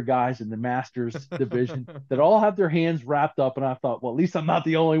 8 other guys in the Masters division that all have their hands wrapped up. And I thought, well, at least I'm not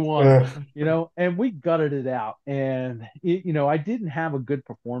the only one, and we gutted it out. And, I didn't have a good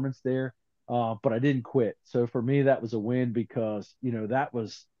performance there, but I didn't quit. So for me, that was a win because, that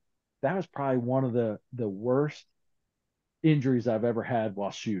was probably one of the worst injuries I've ever had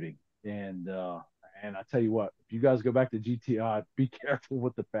while shooting. And I tell you what, if you guys go back to GTI, be careful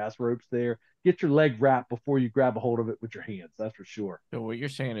with the fast ropes there. Get your leg wrapped before you grab a hold of it with your hands. That's for sure. So what you're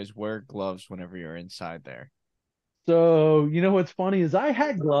saying is wear gloves whenever you're inside there. So, what's funny is I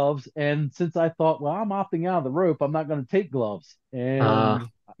had gloves, and since I thought, well, I'm opting out of the rope, I'm not going to take gloves. Uh, And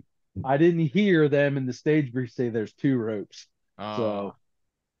I didn't hear them in the stage brief say there's 2 ropes. Uh, So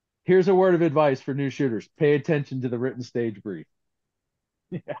here's a word of advice for new shooters: pay attention to the written stage brief.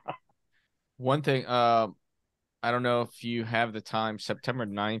 One thing, I don't know if you have the time. September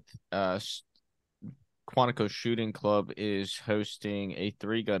 9th, Quantico Shooting Club is hosting a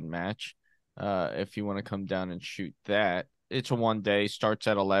 3-gun match. If you want to come down and shoot that, it's a 1 day, starts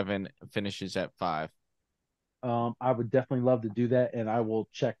at 11, finishes at 5. I would definitely love to do that, and I will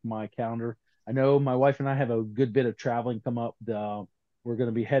check my calendar. I know my wife and I have a good bit of traveling come up. We're going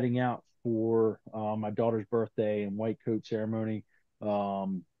to be heading out for my daughter's birthday and white coat ceremony.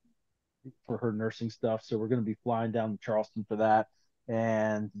 Um, for her nursing stuff. So we're going to be flying down to Charleston for that.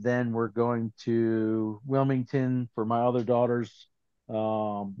 And then we're going to Wilmington for my other daughter's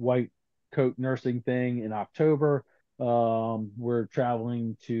white coat nursing thing in October. We're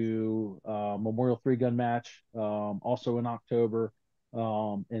traveling to Memorial 3-gun match also in October.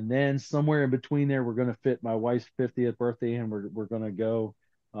 And then somewhere in between there, we're going to fit my wife's 50th birthday, and we're going to go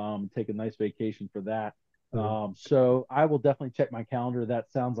take a nice vacation for that. So I will definitely check my calendar. That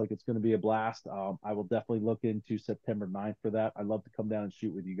sounds like it's going to be a blast. I will definitely look into September 9th for that. I'd love to come down and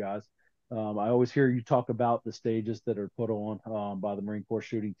shoot with you guys. I always hear you talk about the stages that are put on by the Marine Corps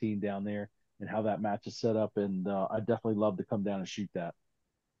shooting team down there and how that match is set up. And I definitely love to come down and shoot that.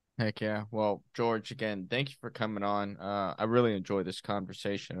 Heck yeah. Well, George, again, thank you for coming on. I really enjoyed this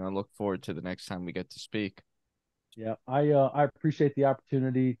conversation, and I look forward to the next time we get to speak. Yeah, I appreciate the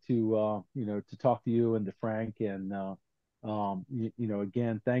opportunity to to talk to you and to Frank, and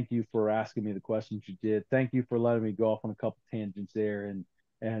again, thank you for asking me the questions you did. Thank you for letting me go off on a couple tangents there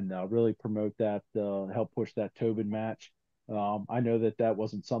and really promote that, help push that Tobin match. I know that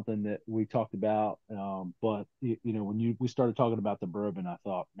wasn't something that we talked about, but when we started talking about the bourbon, I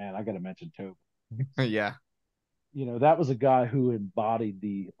thought, man, I got to mention Tobin. Yeah. That was a guy who embodied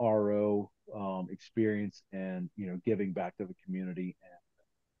the RO experience and giving back to the community,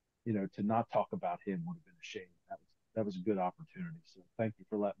 and to not talk about him would have been a shame. That was a good opportunity. So thank you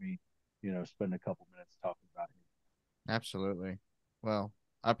for letting me spend a couple minutes talking about him. Absolutely. Well,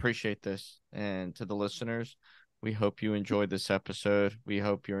 I appreciate this. And to the listeners, we hope you enjoyed this episode. We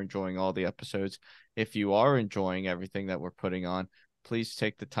hope you're enjoying all the episodes. If you are enjoying everything that we're putting on, please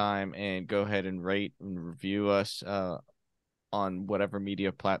take the time and go ahead and rate and review us on whatever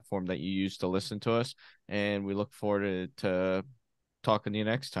media platform that you use to listen to us. And we look forward to talking to you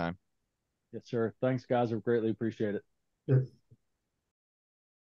next time. Yes, sir. Thanks, guys. I greatly appreciate it. Sure.